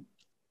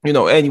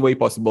 any way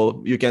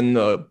possible. You can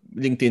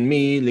LinkedIn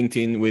me,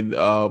 LinkedIn with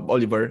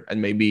Oliver,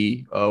 and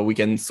maybe we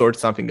can sort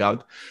something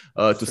out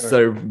to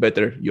serve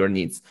better your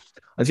needs.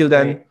 Until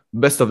then,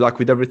 best of luck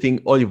with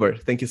everything. Oliver,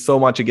 thank you so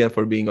much again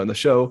for being on the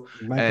show.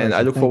 And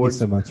I look forward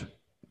so much.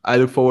 I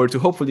look forward to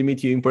hopefully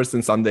meet you in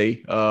person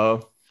someday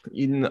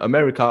in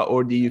America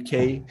or the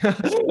UK.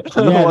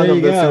 There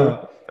you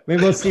go.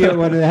 Maybe we'll see you.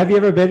 Have you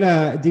ever been?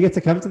 Do you get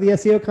to come to the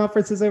SEO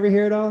conferences over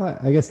here at all?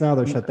 I guess now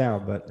they're shut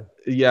down, but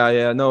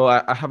no,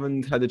 I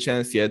haven't had a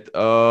chance yet.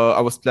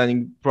 I was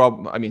planning.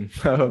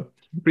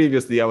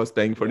 Previously I was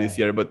planning for this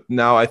year, but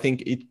now I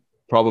think it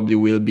probably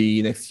will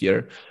be next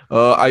year.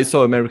 I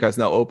saw America is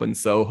now open,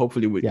 so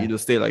hopefully it'll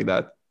stay like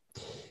that.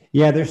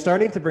 Yeah, they're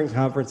starting to bring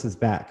conferences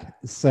back,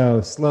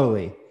 so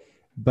slowly,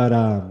 but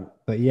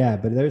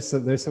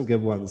there's some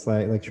good ones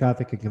like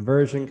Traffic and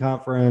Conversion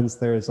Conference.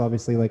 There's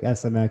obviously like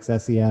SMX,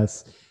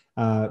 SES.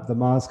 The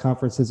Moz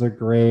conferences are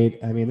great.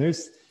 I mean,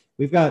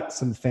 we've got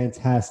some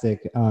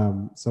fantastic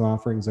some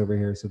offerings over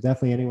here. So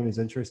definitely anyone who's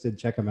interested,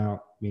 check them out.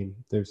 I mean,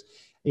 there's,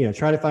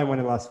 try to find one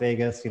in Las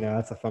Vegas.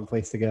 That's a fun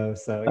place to go.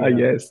 So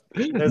yes,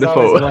 there's the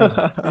always foe.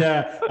 one.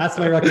 Yeah, that's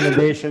my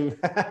recommendation.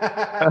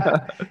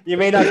 You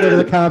may not go to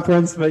the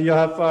conference, but you'll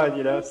have fun.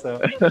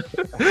 So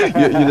you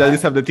at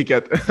least have the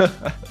ticket.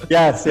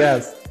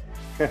 yes.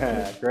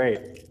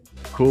 Great.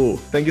 Cool.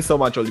 Thank you so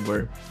much,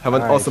 Oliver. Have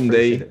an awesome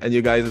day, and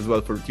you guys as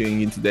well for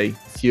tuning in today.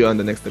 See you on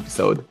the next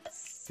episode.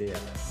 See ya.